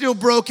 I'm still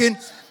broken.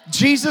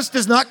 Jesus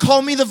does not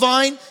call me the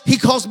vine, he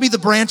calls me the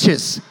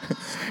branches.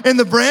 And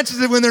the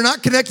branches, when they're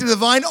not connected to the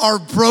vine, are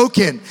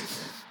broken.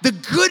 The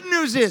good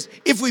news is,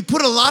 if we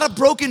put a lot of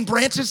broken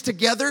branches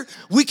together,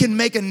 we can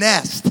make a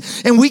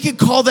nest. And we can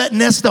call that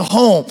nest a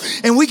home.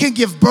 And we can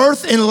give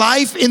birth and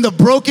life in the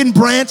broken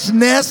branch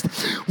nest.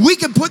 We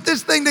can put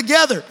this thing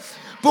together.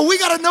 But we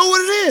got to know what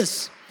it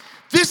is.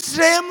 This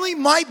family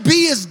might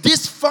be as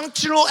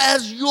dysfunctional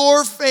as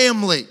your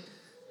family.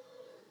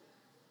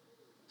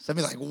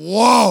 Somebody like,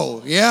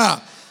 whoa,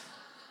 yeah.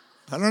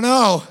 I don't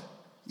know.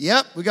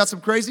 Yep, we got some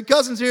crazy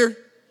cousins here.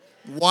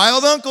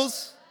 Wild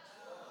uncles.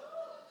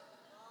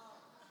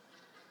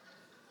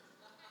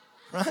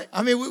 Right?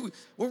 I mean,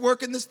 we're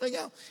working this thing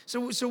out.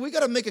 So we got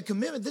to make a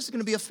commitment. This is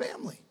going to be a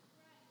family.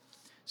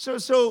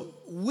 So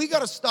we got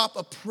to stop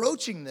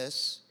approaching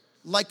this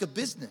like a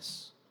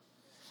business.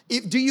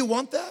 Do you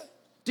want that?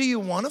 Do you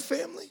want a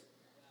family?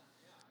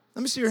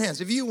 Let me see your hands.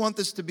 If you want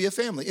this to be a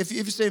family. If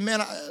you say, man,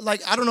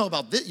 I don't know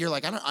about this. You're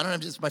like, I don't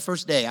know. It's my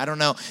first day. I don't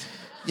know.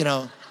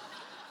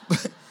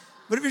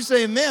 But if you're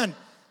saying, man,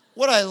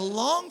 what I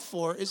long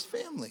for is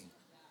family.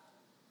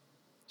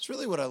 It's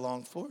really what I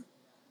long for.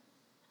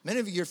 Many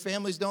of your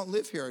families don't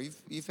live here.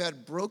 You've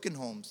had broken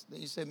homes.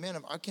 You say, man,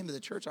 if I came to the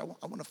church, I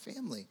want a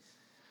family.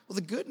 Well,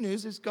 the good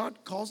news is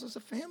God calls us a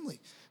family.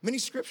 Many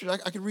scriptures,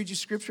 I could read you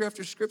scripture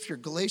after scripture.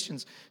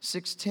 Galatians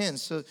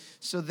 6:10.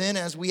 So then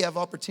as we have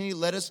opportunity,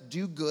 let us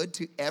do good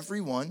to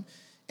everyone,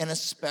 and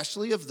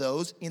especially of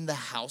those in the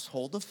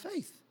household of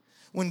faith.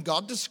 When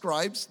God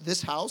describes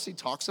this house, he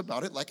talks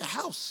about it like a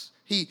house.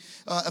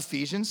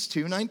 Ephesians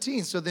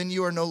 2:19. So then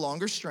you are no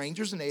longer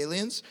strangers and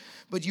aliens,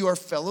 but you are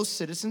fellow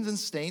citizens and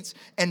saints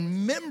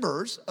and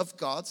members of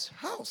God's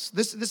house.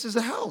 This is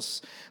a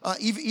house.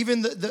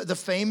 Even the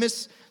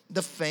famous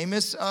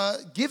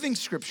giving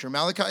scripture,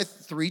 Malachi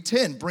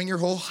 3:10. Bring your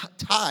whole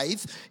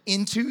tithe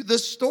into the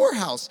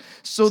storehouse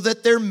so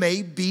that there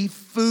may be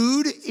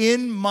food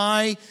in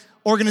my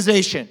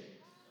organization.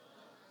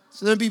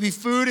 So there may be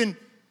food in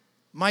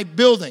my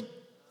building.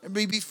 There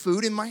may be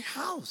food in my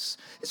house.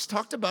 It's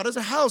talked about as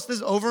a house. This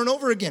is over and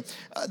over again.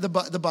 The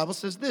Bible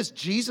says this.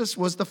 Jesus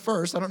was the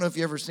first. I don't know if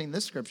you've ever seen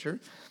this scripture.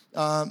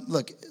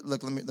 Look.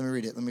 Let me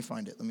read it. Let me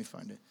find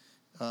it.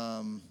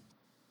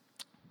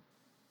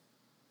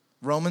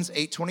 Romans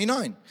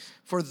 8:29.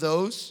 For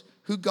those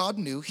who God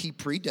knew, he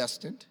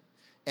predestined,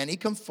 and he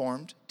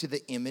conformed to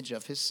the image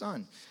of his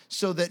Son,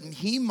 so that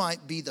he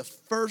might be the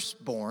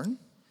firstborn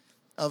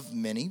of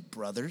many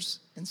brothers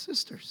and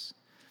sisters.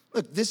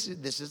 Look, this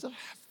is a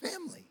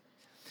family.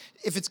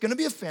 If it's going to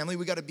be a family,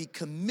 we got to be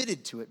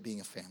committed to it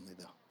being a family,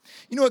 though.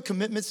 You know what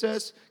commitment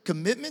says?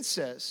 Commitment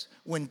says,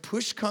 when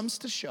push comes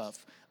to shove,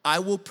 I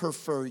will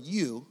prefer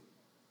you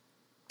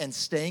and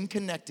staying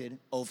connected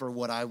over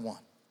what I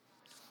want.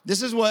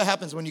 This is what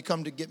happens when you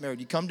come to get married.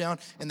 You come down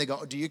and they go,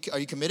 are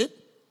you committed?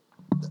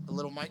 The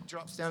little mic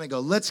drops down and they go,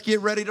 let's get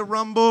ready to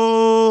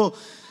rumble.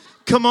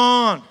 Come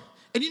on.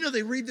 And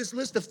they read this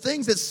list of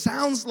things that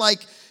sounds like,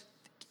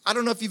 I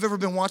don't know if you've ever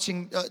been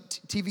watching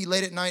TV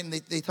late at night and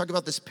they talk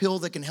about this pill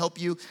that can help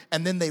you,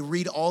 and then they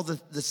read all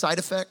the side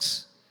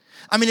effects.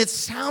 I mean, it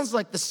sounds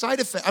like the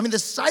side effect. I mean, the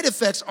side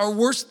effects are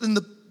worse than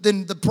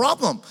the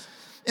problem.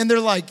 And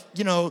they're like,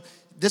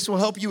 this will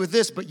help you with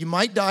this, but you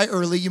might die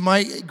early. You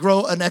might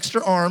grow an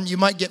extra arm. You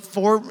might get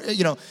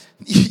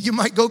you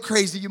might go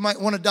crazy. You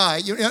might want to die.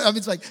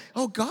 It's like,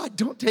 oh God,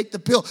 don't take the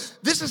pill.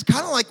 This is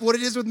kind of like what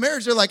it is with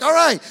marriage. They're like, all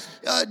right,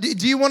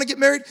 do you want to get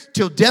married?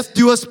 Till death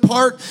do us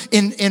part,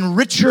 in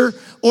richer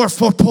or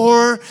for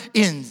poor,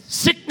 in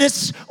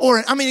sickness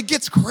it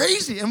gets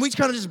crazy. And we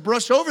kind of just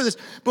brush over this.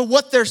 But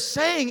what they're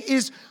saying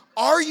is,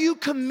 are you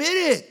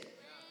committed?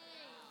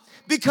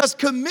 Because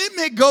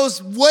commitment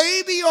goes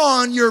way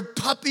beyond your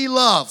puppy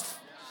love.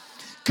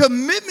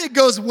 Commitment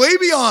goes way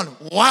beyond,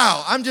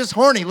 wow, I'm just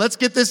horny, let's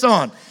get this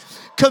on.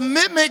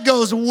 Commitment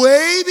goes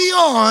way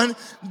beyond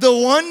the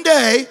one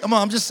day, come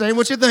on, I'm just saying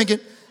what you're thinking,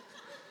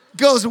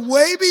 goes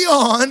way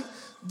beyond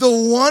the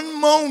one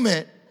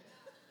moment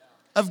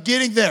of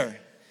getting there.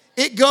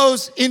 It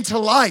goes into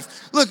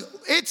life. Look,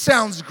 it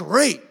sounds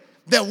great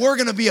that we're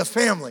gonna be a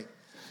family.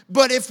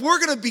 But if we're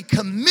gonna be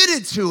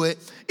committed to it,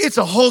 it's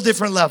a whole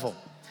different level.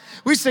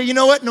 We say, you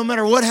know what? No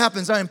matter what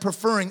happens, I am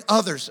preferring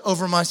others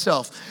over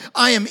myself.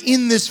 I am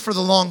in this for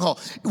the long haul,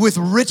 with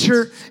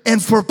richer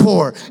and for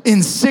poor,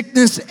 in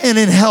sickness and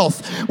in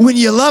health. When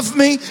you love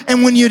me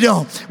and when you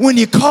don't. When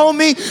you call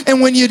me and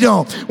when you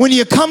don't. When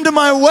you come to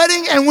my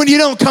wedding and when you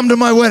don't come to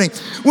my wedding.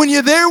 When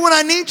you're there when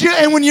I need you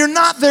and when you're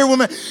not there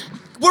when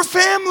we're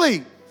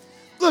family.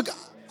 Look,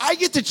 I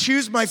get to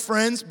choose my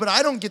friends, but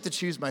I don't get to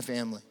choose my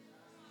family.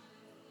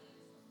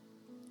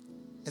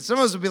 And some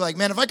of us would be like,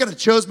 man, if I could have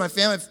chose my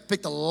family, I'd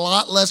picked a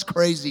lot less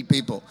crazy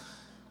people.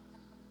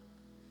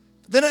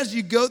 But then as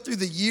you go through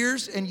the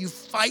years and you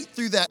fight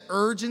through that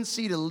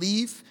urgency to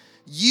leave,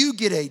 you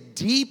get a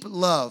deep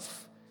love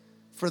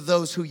for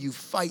those who you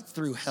fight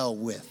through hell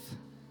with.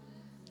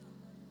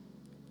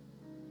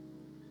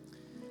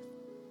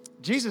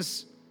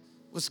 Jesus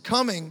was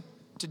coming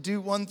to do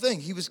one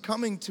thing. He was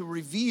coming to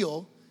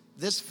reveal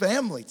this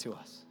family to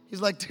us. He's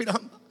like, dude,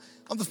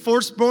 I'm the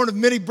firstborn of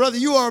many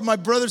brothers. You are my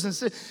brothers and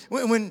sisters.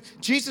 When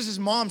Jesus'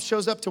 mom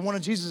shows up to one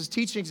of Jesus'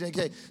 teachings,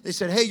 they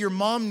said, hey, your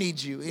mom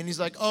needs you. And he's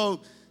like,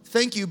 oh,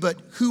 thank you, but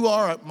who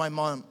are my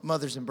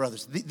mothers and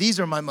brothers? These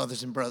are my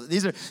mothers and brothers.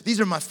 These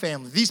are my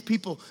family. These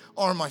people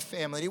are my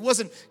family. He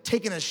wasn't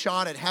taking a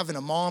shot at having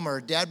a mom or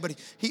a dad, but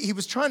he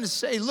was trying to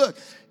say, look,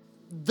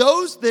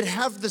 those that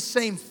have the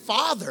same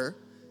father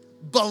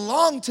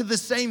belong to the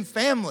same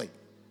family.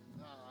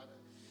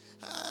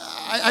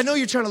 I know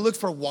you're trying to look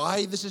for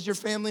why this is your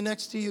family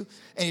next to you,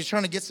 and you're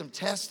trying to get some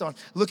tests on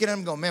looking at them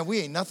and going, man,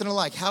 we ain't nothing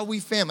alike. How we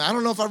family? I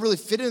don't know if I really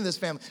fit into this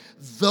family.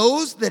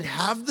 Those that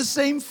have the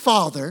same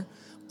father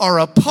are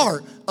a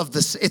part of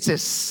this. It's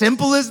as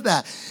simple as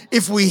that.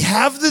 If we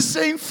have the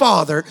same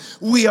father,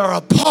 we are a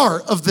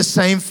part of the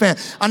same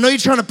family. I know you're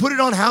trying to put it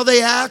on how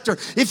they act or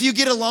if you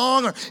get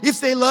along or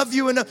if they love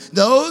you enough.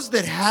 Those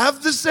that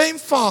have the same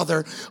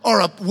father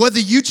are, whether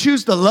you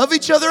choose to love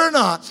each other or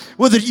not,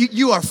 whether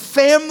you are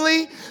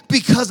family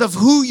because of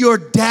who your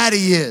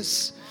daddy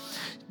is.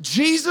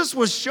 Jesus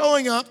was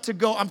showing up to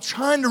go, I'm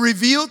trying to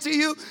reveal to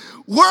you,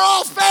 we're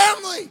all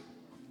family.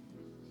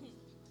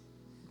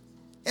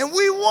 And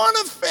we want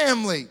a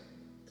family.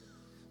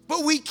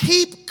 But we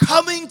keep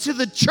coming to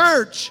the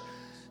church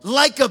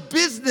like a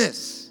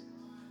business.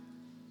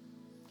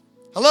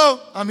 Hello,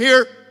 I'm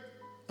here.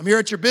 I'm here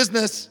at your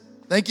business.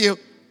 Thank you.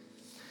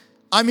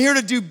 I'm here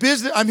to do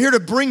business. I'm here to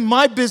bring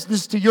my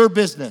business to your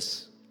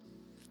business.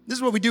 This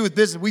is what we do with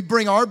business. We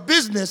bring our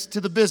business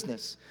to the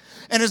business.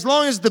 And as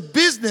long as the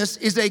business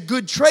is a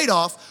good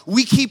trade-off,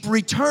 we keep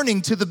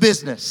returning to the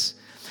business.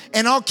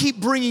 And I'll keep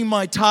bringing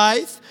my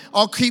tithe.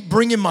 I'll keep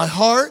bringing my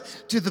heart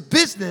to the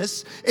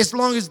business as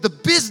long as the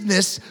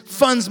business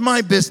funds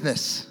my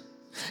business.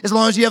 As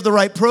long as you have the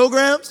right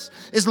programs,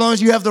 as long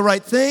as you have the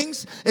right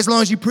things, as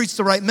long as you preach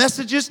the right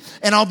messages,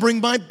 and I'll bring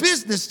my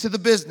business to the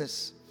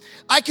business.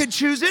 I could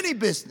choose any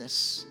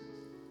business.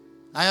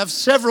 I have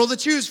several to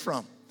choose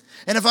from.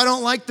 And if I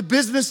don't like the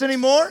business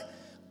anymore,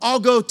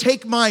 I'll go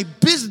take my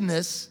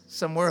business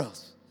somewhere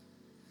else.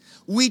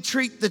 We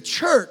treat the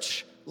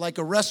church like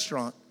a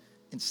restaurant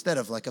instead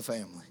of like a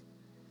family.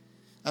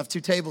 I have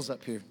two tables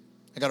up here.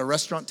 I got a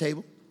restaurant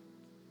table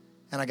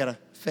and I got a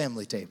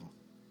family table.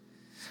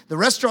 The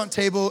restaurant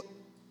table,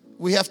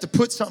 we have to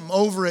put something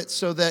over it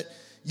so that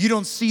you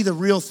don't see the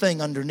real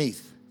thing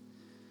underneath.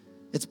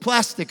 It's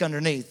plastic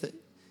underneath. It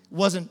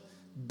wasn't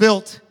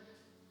built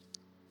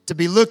to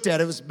be looked at.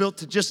 It was built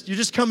to you're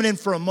just coming in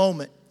for a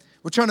moment.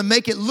 We're trying to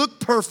make it look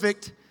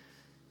perfect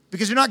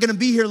because you're not going to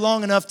be here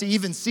long enough to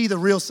even see the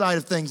real side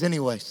of things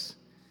anyways.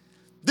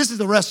 This is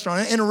the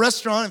restaurant. In a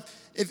restaurant,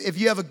 if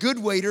you have a good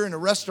waiter in a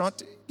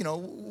restaurant, you know,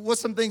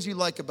 what's some things you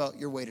like about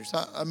your waiters?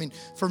 I mean,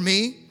 for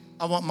me,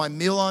 I want my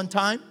meal on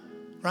time,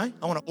 right?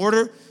 I want to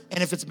order,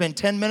 and if it's been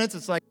 10 minutes,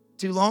 it's like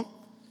too long,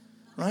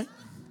 right?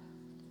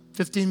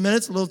 15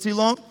 minutes, a little too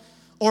long.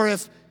 Or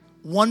if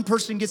one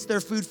person gets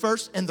their food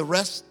first and the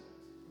rest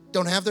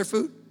don't have their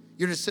food,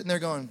 you're just sitting there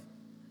going,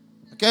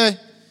 okay,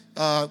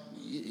 are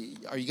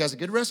you guys a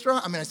good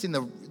restaurant? I mean, I've seen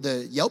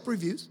the Yelp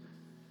reviews.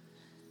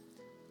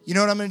 You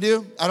know what I'm going to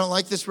do? I don't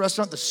like this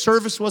restaurant. The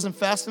service wasn't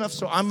fast enough,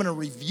 so I'm going to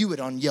review it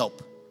on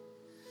Yelp.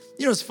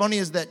 You know what's funny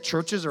is that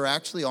churches are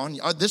actually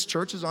this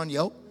church is on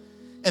Yelp,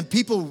 and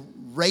people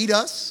rate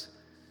us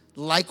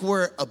like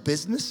we're a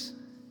business.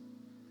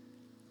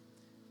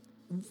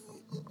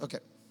 Okay.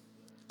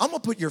 I'm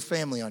going to put your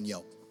family on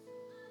Yelp.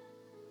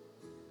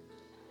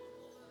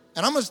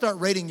 And I'm going to start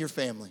rating your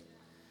family.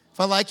 If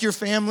I like your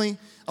family,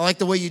 I like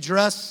the way you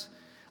dress,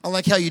 I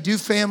like how you do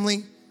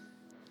family,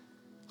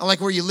 I like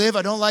where you live,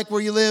 I don't like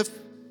where you live.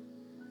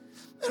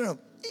 I don't know.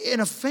 In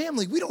a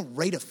family, we don't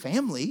rate a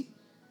family.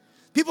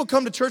 People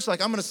come to church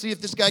like, I'm going to see if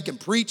this guy can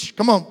preach.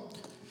 Come on.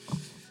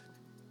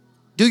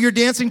 Do your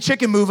dancing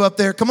chicken move up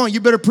there. Come on,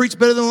 you better preach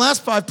better than the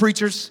last 5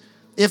 preachers.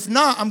 If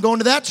not, I'm going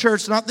to that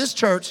church, not this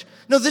church.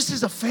 No, this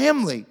is a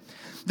family.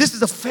 This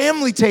is a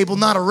family table,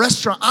 not a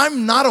restaurant.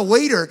 I'm not a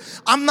waiter.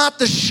 I'm not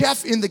the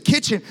chef in the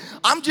kitchen.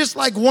 I'm just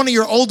like one of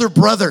your older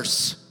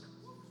brothers.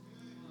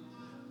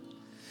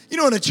 You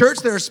know, in a church,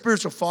 there are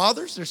spiritual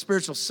fathers, there are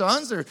spiritual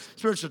sons, there are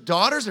spiritual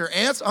daughters, there are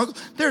aunts,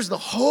 uncles. There's the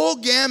whole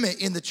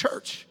gamut in the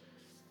church.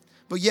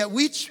 But yet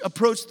we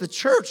approach the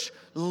church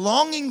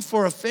longing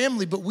for a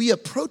family, but we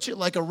approach it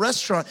like a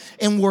restaurant,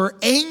 and we're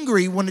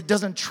angry when it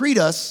doesn't treat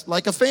us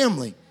like a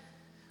family.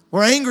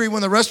 We're angry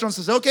when the restaurant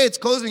says, okay, it's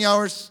closing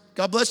hours.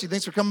 God bless you.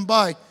 Thanks for coming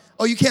by.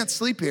 Oh, you can't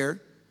sleep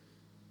here.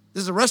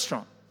 This is a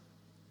restaurant.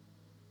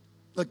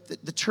 Look,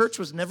 the church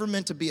was never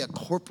meant to be a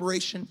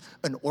corporation,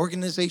 an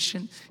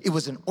organization. It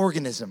was an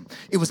organism.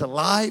 It was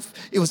alive.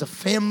 It was a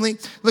family.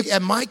 Look,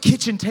 at my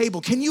kitchen table,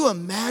 can you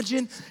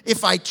imagine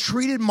if I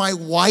treated my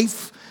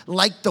wife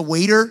like the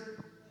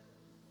waiter?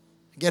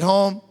 Get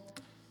home.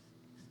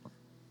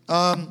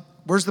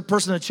 Where's the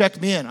person that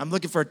checked me in? I'm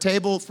looking for a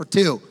table for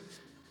 2.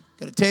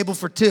 Got a table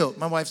for 2.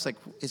 My wife's like,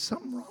 is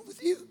something wrong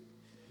with you?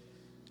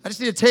 I just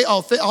need a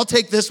table. I'll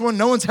take this one.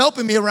 No one's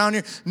helping me around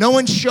here. No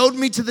one showed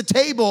me to the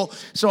table,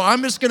 so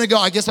I'm just going to go.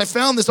 I guess I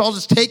found this. I'll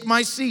just take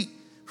my seat,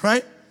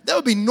 right? That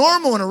would be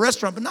normal in a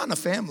restaurant, but not in a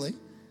family.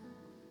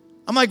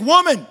 I'm like,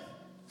 woman,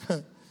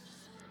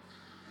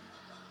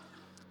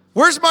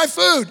 where's my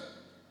food?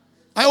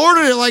 I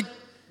ordered it like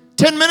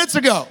 10 minutes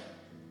ago.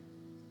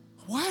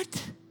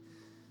 What?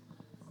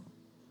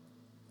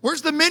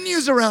 Where's the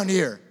menus around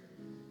here?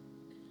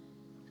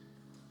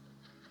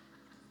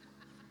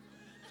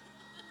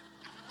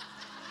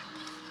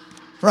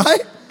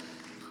 Right?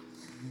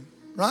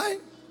 Right?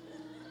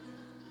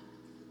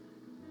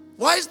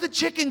 Why is the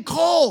chicken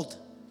cold?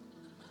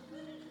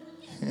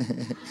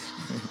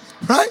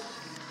 Right?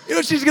 You know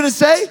what she's going to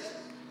say?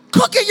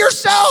 Cook it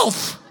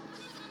yourself.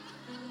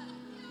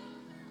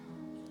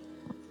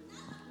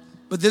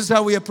 But this is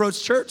how we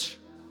approach church.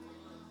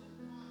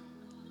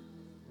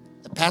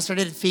 The pastor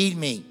didn't feed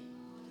me.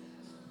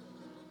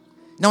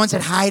 No one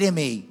said hi to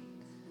me.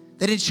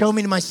 They didn't show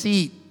me to my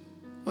seat.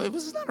 Well,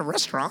 this is not a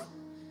restaurant.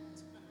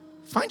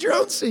 Find your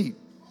own seat.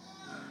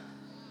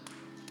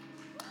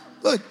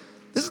 Look,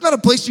 this is not a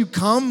place you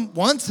come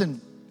once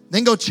and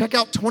then go check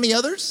out 20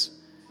 others.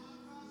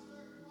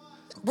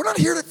 We're not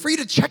here for you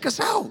to check us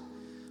out.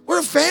 We're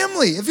a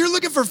family. If you're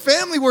looking for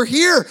family, we're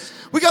here.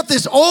 We got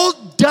this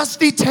old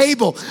dusty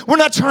table. We're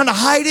not trying to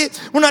hide it.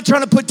 We're not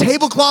trying to put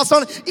tablecloths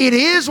on it. It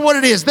is what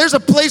it is. There's a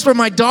place where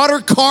my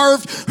daughter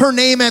carved her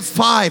name at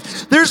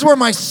 5. There's where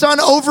my son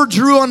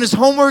overdrew on his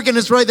homework and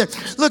it's right there.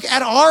 Look,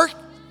 at our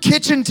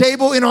kitchen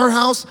table in our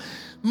house,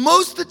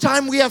 most of the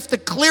time we have to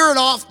clear it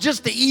off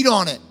just to eat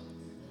on it.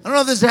 I don't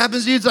know if this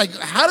happens to you. It's like,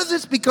 how does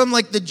this become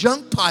like the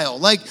junk pile?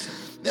 Like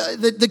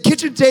the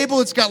kitchen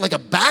table, it's got like a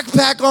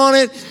backpack on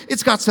it.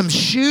 It's got some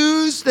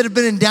shoes that have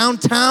been in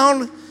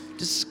downtown.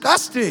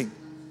 Disgusting,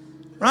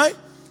 right?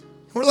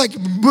 We're like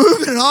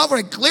moving it off. We're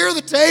like, clear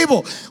the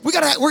table.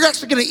 We're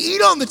actually gonna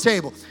eat on the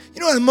table. You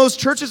know, in most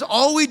churches,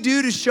 all we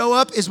do to show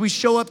up is we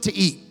show up to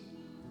eat.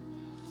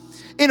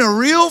 In a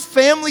real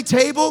family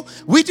table,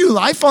 we do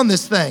life on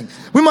this thing.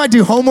 We might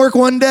do homework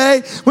one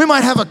day. We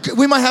might have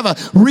a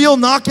real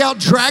knockout,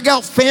 drag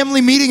out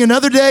family meeting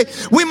another day.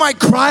 We might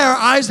cry our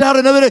eyes out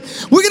another day.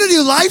 We're gonna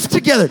do life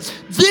together.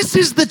 This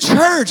is the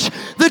church.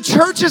 The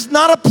church is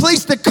not a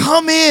place to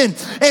come in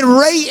and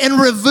rate and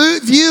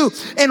review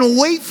and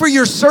wait for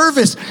your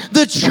service.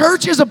 The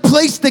church is a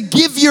place to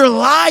give your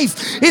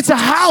life. It's a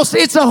house.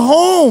 It's a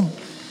home.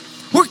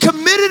 We're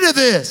committed to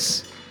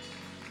this.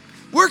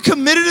 We're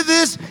committed to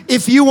this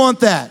if you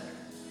want that.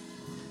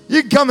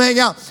 You can come hang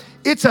out.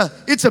 It's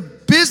a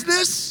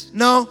business.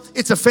 No,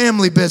 it's a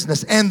family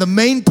business. And the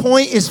main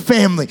point is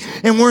family.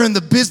 And we're in the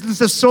business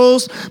of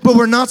souls, but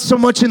we're not so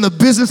much in the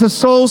business of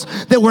souls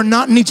that we're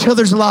not in each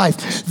other's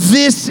life.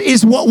 This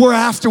is what we're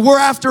after. We're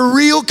after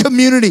real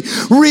community,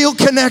 real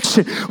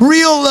connection,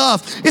 real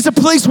love. It's a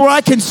place where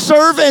I can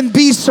serve and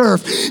be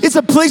served. It's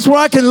a place where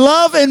I can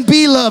love and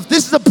be loved.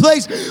 This is a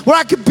place where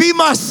I can be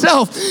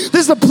myself.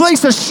 This is a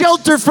place, a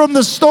shelter from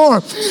the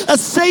storm, a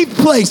safe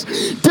place.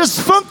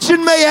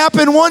 Dysfunction may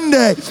happen one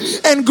day,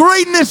 and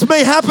greatness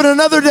may happen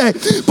another day.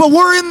 But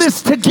we're in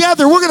this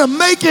together. We're going to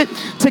make it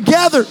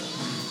together.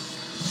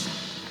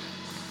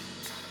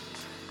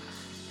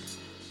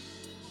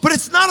 But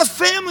it's not a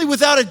family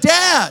without a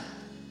dad.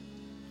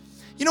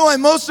 You know why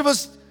most of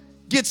us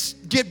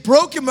get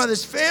broken by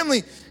this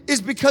family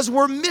is because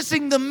we're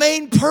missing the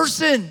main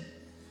person,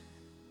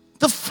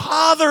 the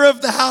father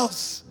of the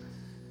house.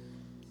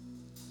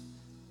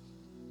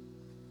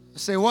 I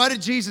say, why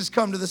did Jesus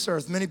come to this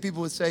earth? Many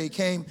people would say he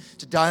came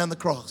to die on the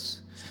cross.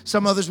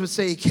 Some others would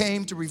say he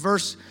came to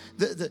reverse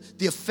the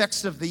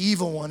effects of the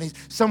evil one.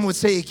 Some would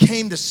say he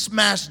came to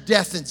smash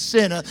death and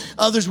sin.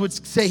 Others would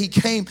say he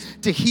came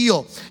to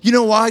heal. You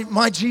know why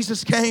my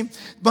Jesus came?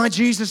 My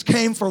Jesus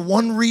came for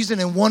one reason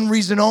and one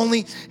reason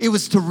only. It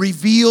was to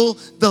reveal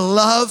the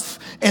love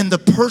and the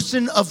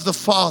person of the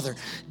Father.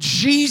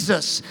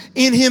 Jesus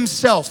in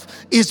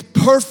himself is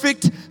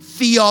perfect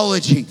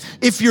theology.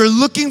 If you're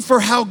looking for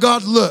how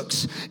God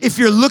looks, if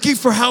you're looking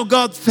for how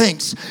God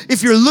thinks,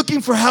 if you're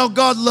looking for how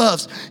God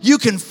loves, you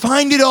can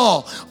find it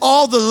all.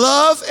 All the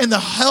love and the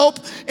help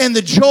and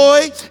the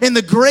joy and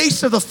the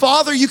grace of the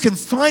Father, you can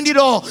find it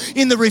all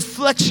in the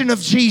reflection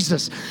of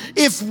Jesus.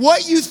 If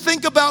what you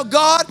think about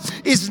God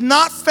is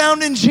not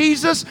found in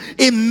Jesus,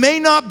 it may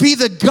not be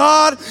the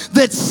God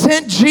that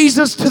sent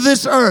Jesus to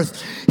this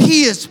earth.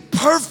 He is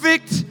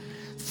perfect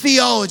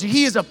theology.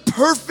 He is a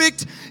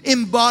perfect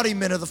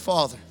embodiment of the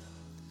Father.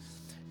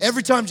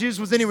 Every time Jesus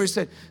was anywhere, he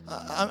said,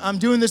 I'm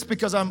doing this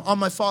because I'm on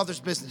my Father's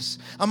business.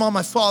 I'm on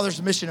my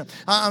Father's mission.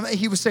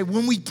 He would say,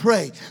 when we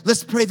pray,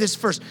 let's pray this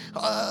first.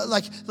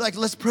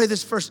 Let's pray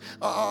this first.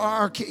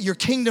 Your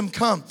kingdom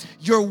come,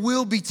 your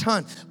will be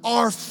done.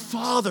 Our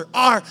Father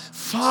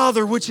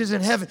which is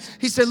in heaven.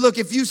 He said, look,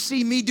 if you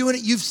see me doing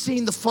it, you've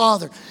seen the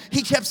Father.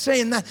 He kept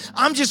saying that.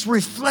 I'm just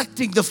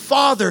reflecting the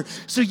Father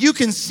so you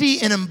can see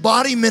an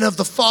embodiment of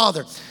the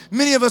Father.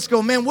 Many of us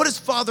go, man, what does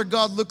Father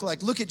God look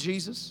like? Look at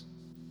Jesus.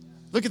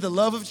 Look at the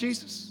love of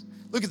Jesus.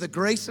 Look at the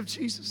grace of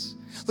Jesus.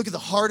 Look at the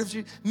heart of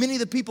Jesus. Many of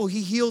the people he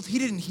healed, he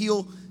didn't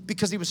heal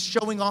because he was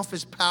showing off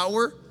his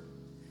power.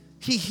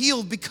 He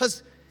healed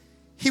because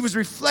he was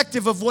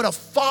reflective of what a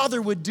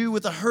father would do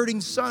with a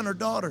hurting son or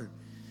daughter.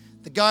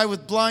 The guy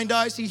with blind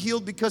eyes, he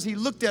healed because he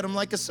looked at him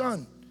like a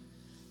son.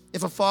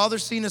 If a father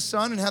seen a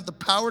son and had the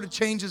power to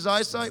change his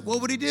eyesight,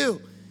 what would he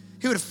do?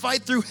 He would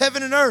fight through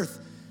heaven and earth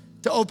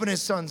to open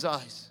his son's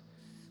eyes.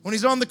 When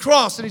he's on the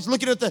cross and he's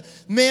looking at the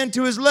man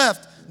to his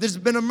left, there's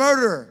been a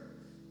murderer.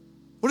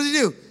 What does he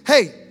do?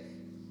 Hey,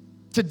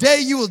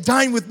 today you will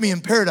dine with me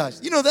in paradise.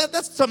 You know,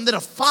 that's something that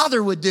a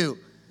father would do.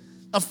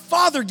 A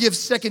father gives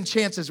second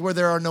chances where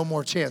there are no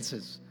more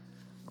chances.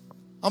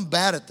 I'm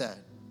bad at that.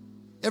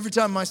 Every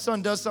time my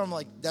son does something, I'm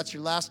like, that's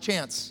your last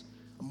chance.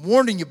 I'm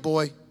warning you,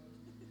 boy.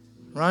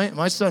 Right?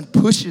 My son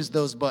pushes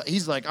those buttons.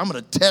 He's like, I'm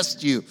going to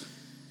test you.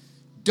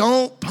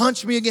 Don't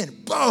punch me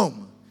again.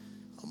 Boom.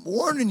 I'm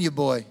warning you,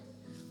 boy.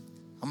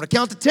 I'm going to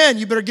count to 10.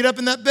 You better get up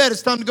in that bed.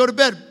 It's time to go to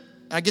bed.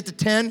 I get to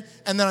 10,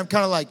 and then I'm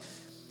kind of like,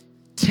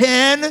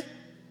 10,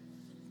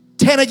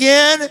 10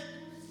 again,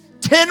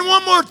 10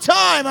 one more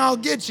time, I'll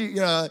get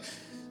you.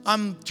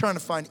 I'm trying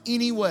to find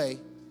any way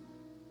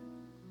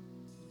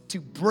to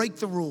break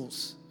the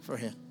rules for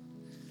him.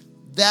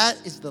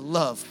 That is the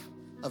love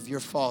of your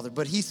Father.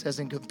 But he says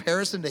in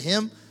comparison to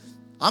him,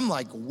 I'm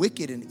like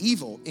wicked and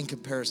evil in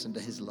comparison to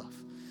his love.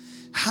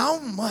 How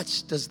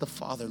much does the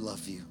Father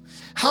love you?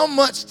 How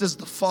much does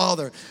the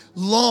Father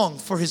long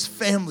for his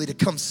family to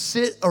come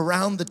sit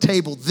around the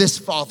table this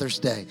Father's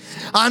Day?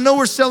 I know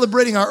we're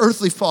celebrating our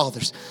earthly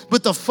fathers,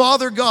 but the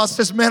Father God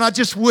says, man, I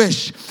just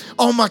wish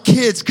all my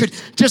kids could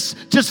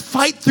just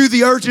fight through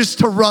the urges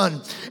to run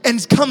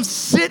and come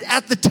sit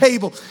at the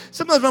table.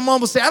 Sometimes my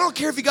mom will say, I don't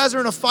care if you guys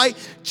are in a fight,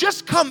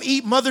 just come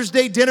eat Mother's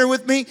Day dinner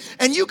with me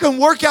and you can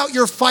work out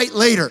your fight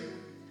later.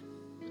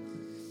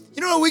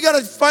 You know what we got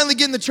to finally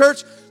get in the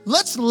church?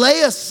 Let's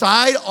lay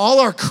aside all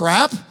our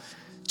crap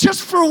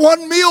just for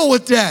one meal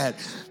with Dad.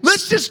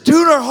 Let's just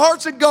tune our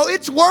hearts and go,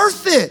 it's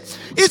worth it.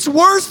 It's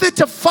worth it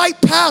to fight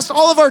past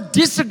all of our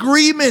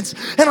disagreements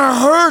and our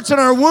hurts and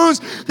our wounds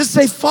to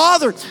say,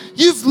 Father,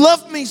 you've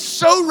loved me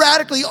so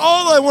radically.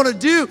 All I want to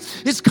do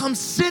is come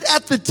sit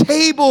at the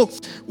table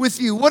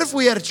with you. What if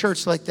we had a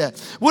church like that?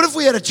 What if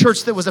we had a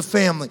church that was a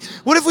family?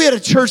 What if we had a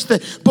church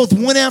that both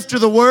went after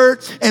the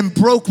word and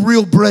broke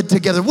real bread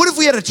together? What if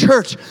we had a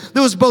church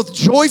that was both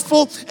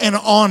joyful and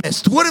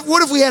honest? What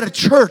if we had a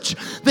church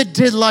that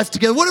did life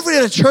together? What if we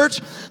had a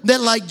church that,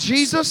 like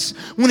Jesus,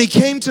 when he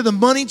came to the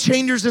money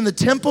changers in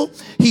the temple,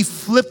 he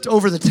flipped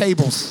over the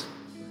tables.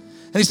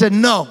 And he said,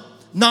 no,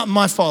 not in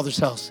my Father's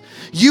house.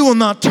 You will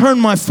not turn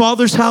my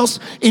Father's house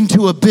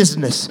into a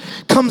business.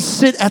 Come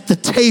sit at the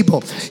table.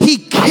 He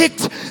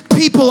kicked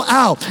people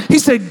out. He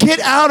said,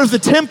 get out of the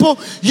temple.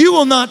 You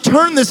will not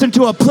turn this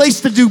into a place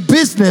to do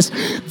business.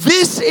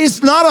 This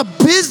is not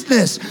a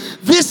business.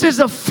 This is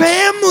a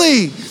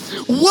family.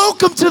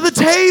 Welcome to the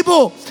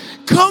table.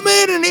 Come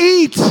in and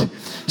eat.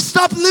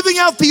 Stop living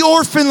out the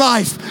orphan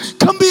life.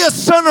 Come be a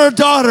son or a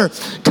daughter.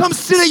 Come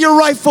sit at your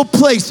rightful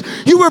place.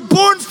 You were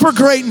born for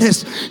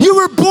greatness. You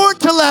were born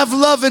to have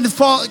love and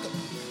fall.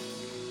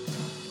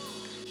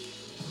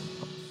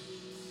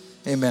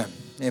 Amen.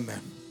 Amen.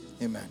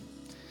 Amen.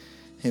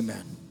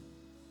 Amen.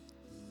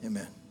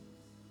 Amen.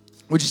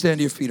 Would you stand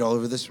to your feet all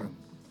over this room?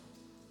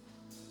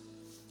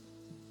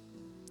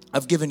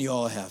 I've given you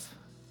all I have.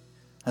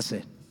 That's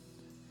it.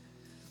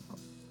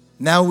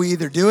 Now we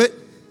either do it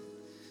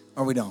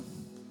or we don't.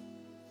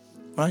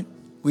 Right?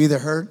 We either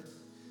heard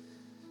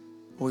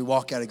or we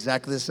walk out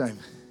exactly the same.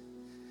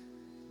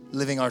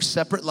 Living our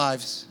separate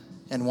lives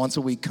and once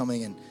a week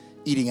coming and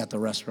eating at the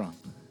restaurant.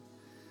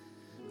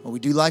 Or we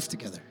do life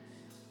together.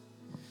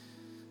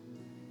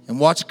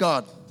 And watch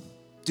God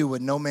do what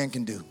no man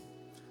can do.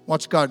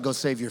 Watch God go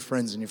save your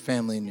friends and your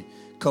family and your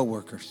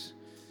coworkers.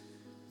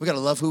 We got to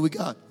love who we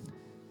got.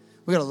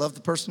 We got to love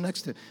the person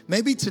next to it.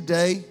 Maybe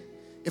today,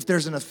 if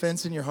there's an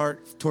offense in your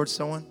heart towards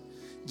someone,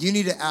 you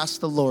need to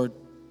ask the Lord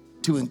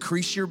to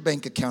increase your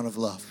bank account of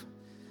love.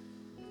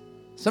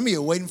 Some of you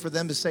are waiting for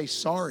them to say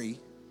sorry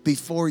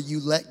before you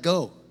let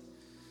go.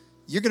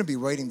 You're going to be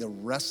waiting the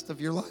rest of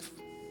your life.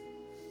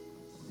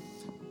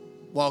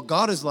 While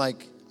God is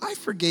like, I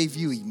forgave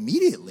you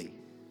immediately.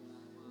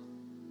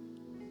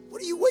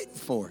 What are you waiting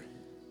for?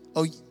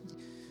 Oh,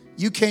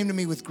 you came to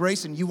me with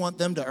grace and you want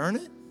them to earn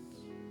it?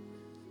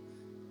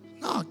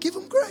 No, give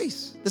them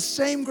grace. The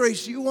same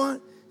grace you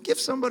want, give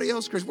somebody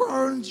else grace. We're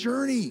all on a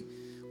journey.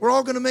 We're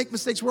all going to make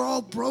mistakes. We're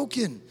all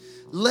broken.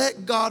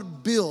 Let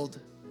God build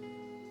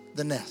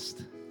the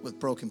nest with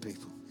broken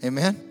people.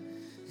 Amen?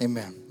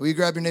 Amen. Will you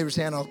grab your neighbor's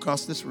hand all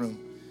across this room?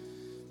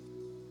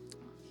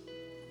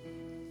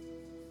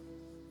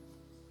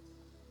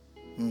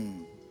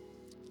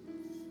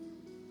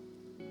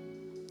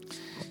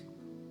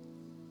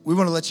 We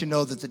want to let you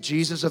know that the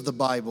Jesus of the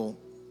Bible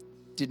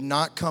did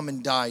not come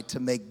and die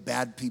to make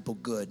bad people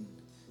good.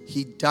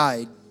 He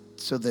died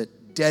so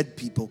that dead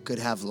people could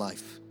have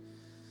life.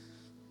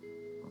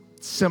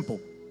 It's simple.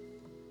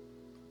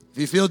 If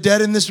you feel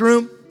dead in this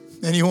room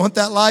and you want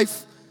that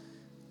life,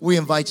 we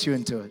invite you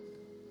into it.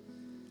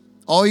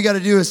 All you got to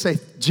do is say,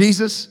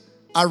 Jesus,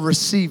 I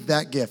received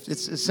that gift.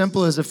 It's as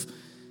simple as if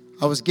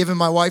I was giving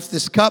my wife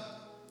this cup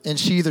and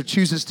she either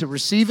chooses to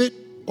receive it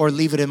or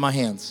leave it in my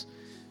hands.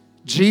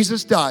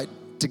 Jesus died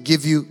to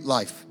give you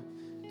life.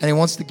 And he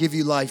wants to give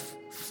you life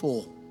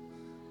full,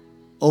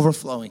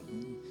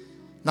 overflowing.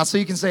 Not so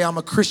you can say I'm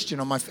a Christian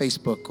on my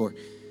Facebook, or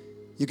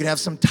you can have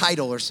some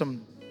title or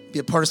be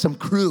a part of some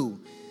crew.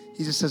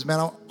 He just says, man,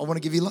 I want to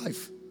give you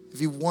life.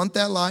 If you want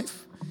that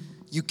life,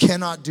 you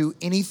cannot do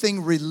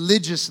anything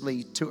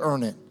religiously to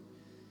earn it.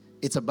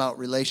 It's about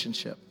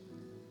relationship.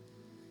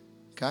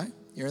 Okay?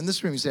 You're in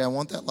this room, you say, I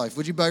want that life.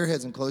 Would you bow your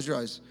heads and close your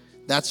eyes?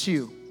 That's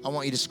you. I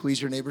want you to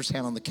squeeze your neighbor's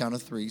hand on the count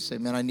of 3. Say,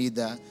 man, I need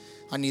that.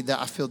 I need that.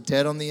 I feel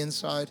dead on the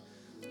inside.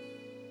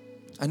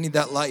 I need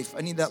that life.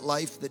 I need that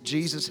life that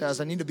Jesus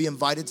has. I need to be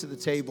invited to the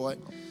table. I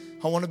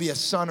want to be a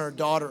son or a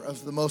daughter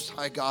of the Most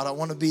High God. I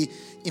want to be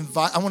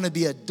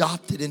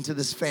adopted into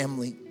this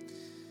family.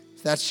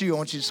 If that's you, I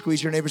want you to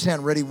squeeze your neighbor's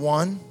hand. Ready?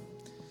 1,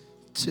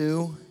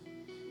 2,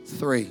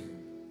 3.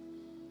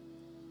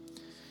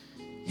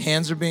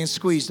 Hands are being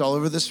squeezed all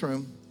over this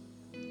room.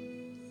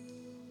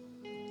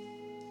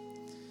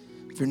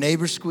 If your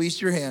neighbor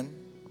squeezed your hand,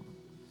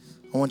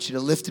 I want you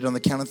to lift it on the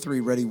count of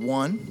 3. Ready?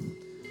 1,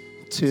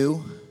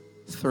 2,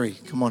 3.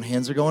 Come on,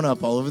 hands are going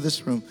up all over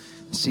this room.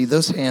 I see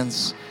those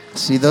hands. I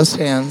see those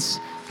hands.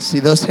 I see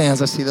those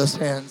hands. I see those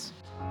hands.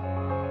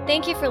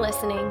 Thank you for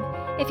listening.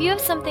 If you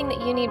have something that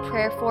you need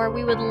prayer for,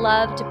 we would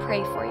love to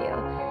pray for you.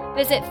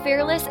 Visit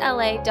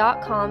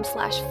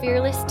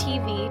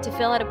fearlessla.com/fearlesstv to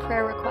fill out a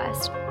prayer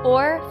request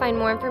or find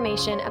more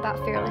information about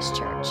Fearless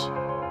Church.